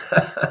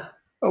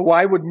 Well,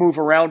 I would move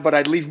around, but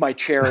I'd leave my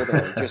chair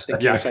there just in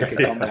case I could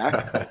come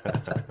back.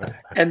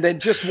 And then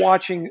just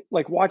watching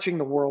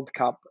the World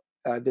Cup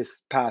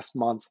this past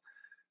month,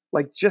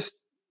 like just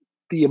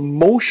the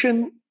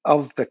emotion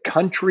of the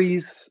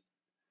countries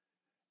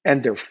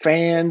and their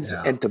fans,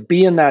 and to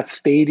be in that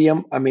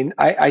stadium. I mean,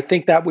 I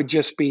think that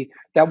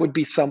would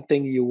be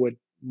something you would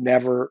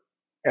never,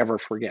 ever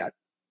forget.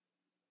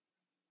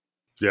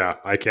 Yeah,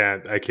 I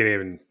can't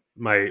even,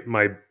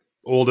 my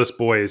oldest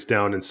boy is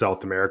down in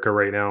South America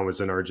right now and was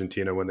in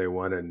Argentina when they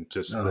won, and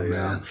just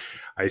I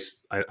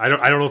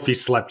don't know if he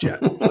slept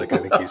yet. Like, I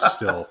think he's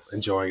still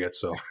enjoying it.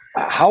 So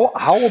how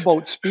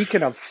about,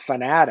 speaking of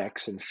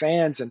fanatics and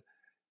fans, and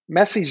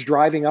Messi's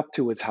driving up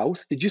to his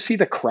house. Did you see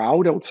the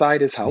crowd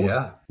outside his house?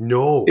 Yeah.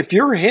 No. If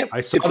you're him,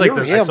 I saw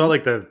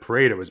the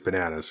parade. It was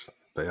bananas.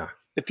 But yeah.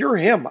 If you're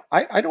him,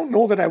 I don't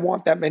know that I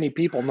want that many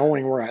people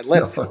knowing where I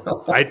live.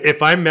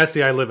 If I'm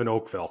Messi, I live in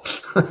Oakville.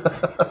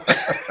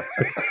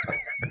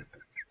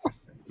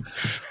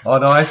 Oh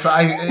no,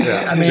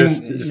 I mean,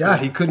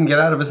 he couldn't get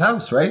out of his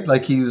house, right?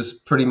 Like, he was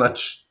pretty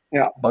much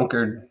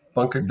bunkered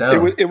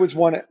down. It was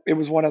one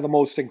of the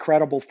most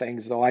incredible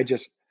things, though.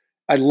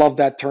 I love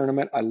that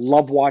tournament. I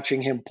love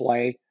watching him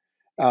play.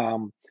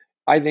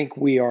 I think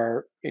we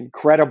are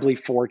incredibly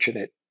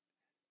fortunate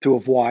to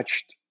have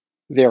watched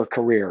their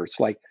careers.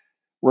 Like,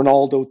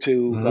 Ronaldo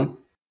too, but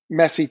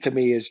Messi to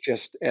me is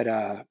just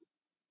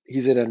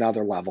he's at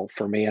another level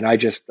for me. And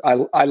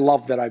I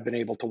love that I've been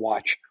able to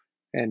watch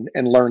and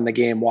learn the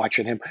game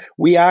watching him.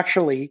 We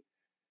actually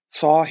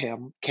saw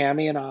him,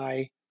 Cammy and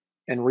I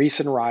and Reese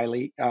and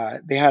Riley,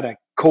 they had a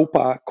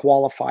Copa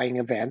qualifying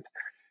event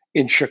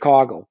in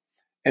Chicago.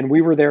 And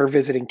we were there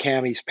visiting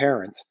Cammy's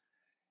parents.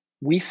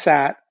 We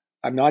sat,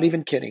 I'm not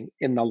even kidding,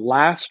 in the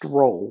last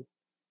row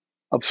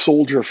of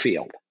Soldier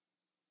Field.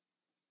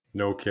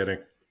 No kidding.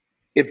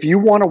 If you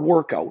want to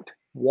work out,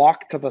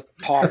 walk to the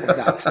top of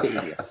that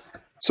stadium.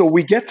 So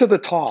we get to the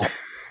top,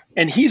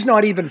 and he's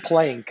not even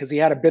playing because he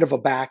had a bit of a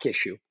back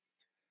issue.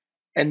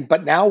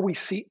 But now we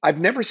see, I've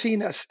never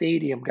seen a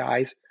stadium,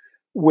 guys,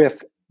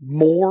 with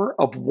more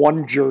of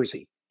one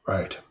jersey.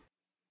 Right.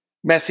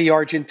 Messi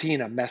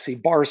Argentina,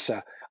 Messi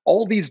Barca,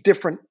 all these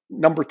different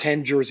number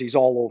 10 jerseys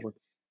all over.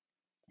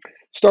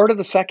 Start of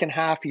the second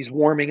half, he's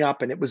warming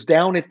up, and it was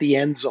down at the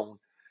end zone.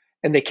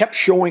 And they kept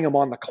showing him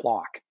on the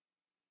clock,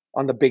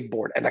 on the big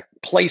board, and the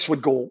place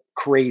would go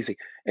crazy.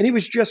 And he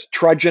was just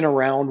trudging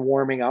around,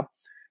 warming up.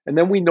 And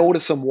then we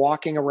notice him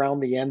walking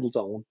around the end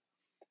zone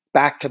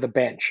back to the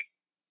bench.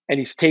 And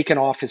he's taken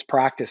off his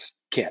practice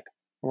kit.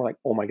 And we're like,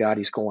 oh my God,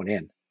 he's going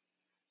in.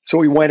 So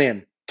he went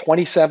in,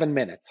 27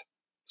 minutes,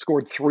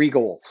 scored 3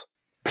 goals.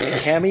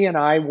 Cammy and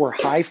I were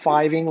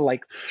high-fiving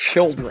like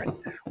children.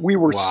 We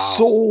were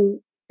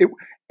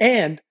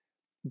and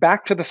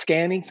back to the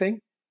scanning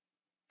thing,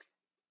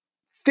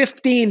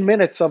 15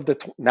 minutes of the,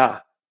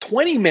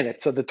 20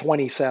 minutes of the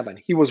 27,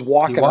 he was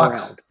walking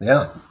around.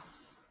 Yeah.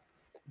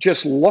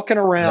 Just looking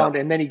around,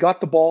 and then he got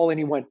the ball and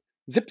he went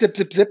zip, zip,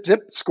 zip, zip, zip,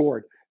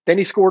 scored. Then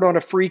he scored on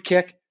a free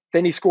kick.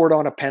 Then he scored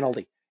on a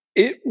penalty.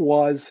 It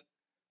was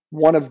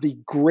one of the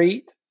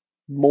great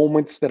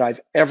moments that I've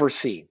ever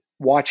seen,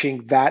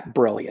 watching that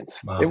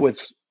brilliance. Wow. It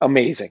was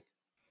amazing.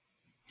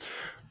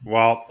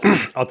 Well,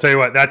 I'll tell you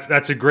what,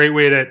 that's a great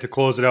way to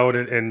close it out.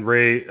 And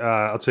Ray,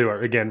 I'll tell you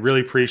what, again,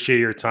 really appreciate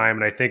your time.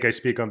 And I think I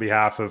speak on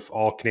behalf of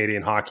all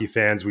Canadian hockey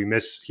fans. We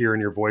miss hearing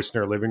your voice in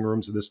our living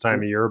rooms at this time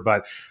of year,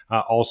 but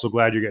also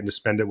glad you're getting to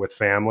spend it with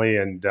family.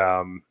 And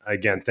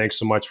again, thanks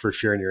so much for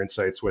sharing your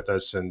insights with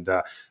us, and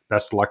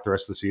best of luck the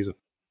rest of the season.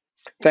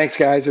 Thanks,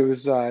 guys. It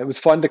was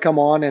fun to come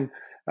on. And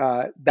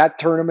that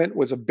tournament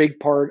was a big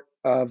part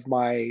of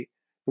the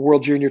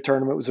World Junior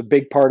Tournament was a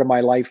big part of my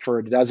life for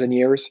a dozen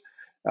years.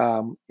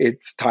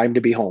 It's time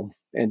to be home.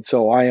 And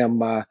so I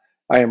am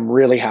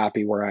really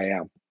happy where I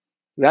am.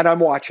 That I'm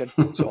watching.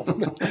 So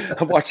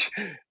I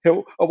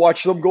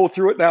watch them go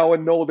through it now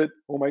and know that,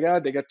 oh my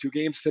God, they got 2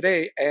 games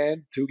today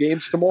and 2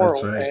 games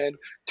tomorrow, right, and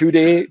 2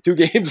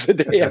 games a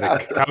day.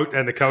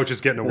 And the couch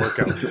is getting a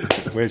workout.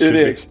 It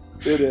is.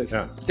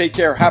 Yeah. Take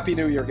care. Happy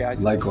New Year,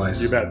 guys.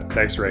 Likewise. You bet.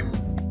 Thanks, Ray.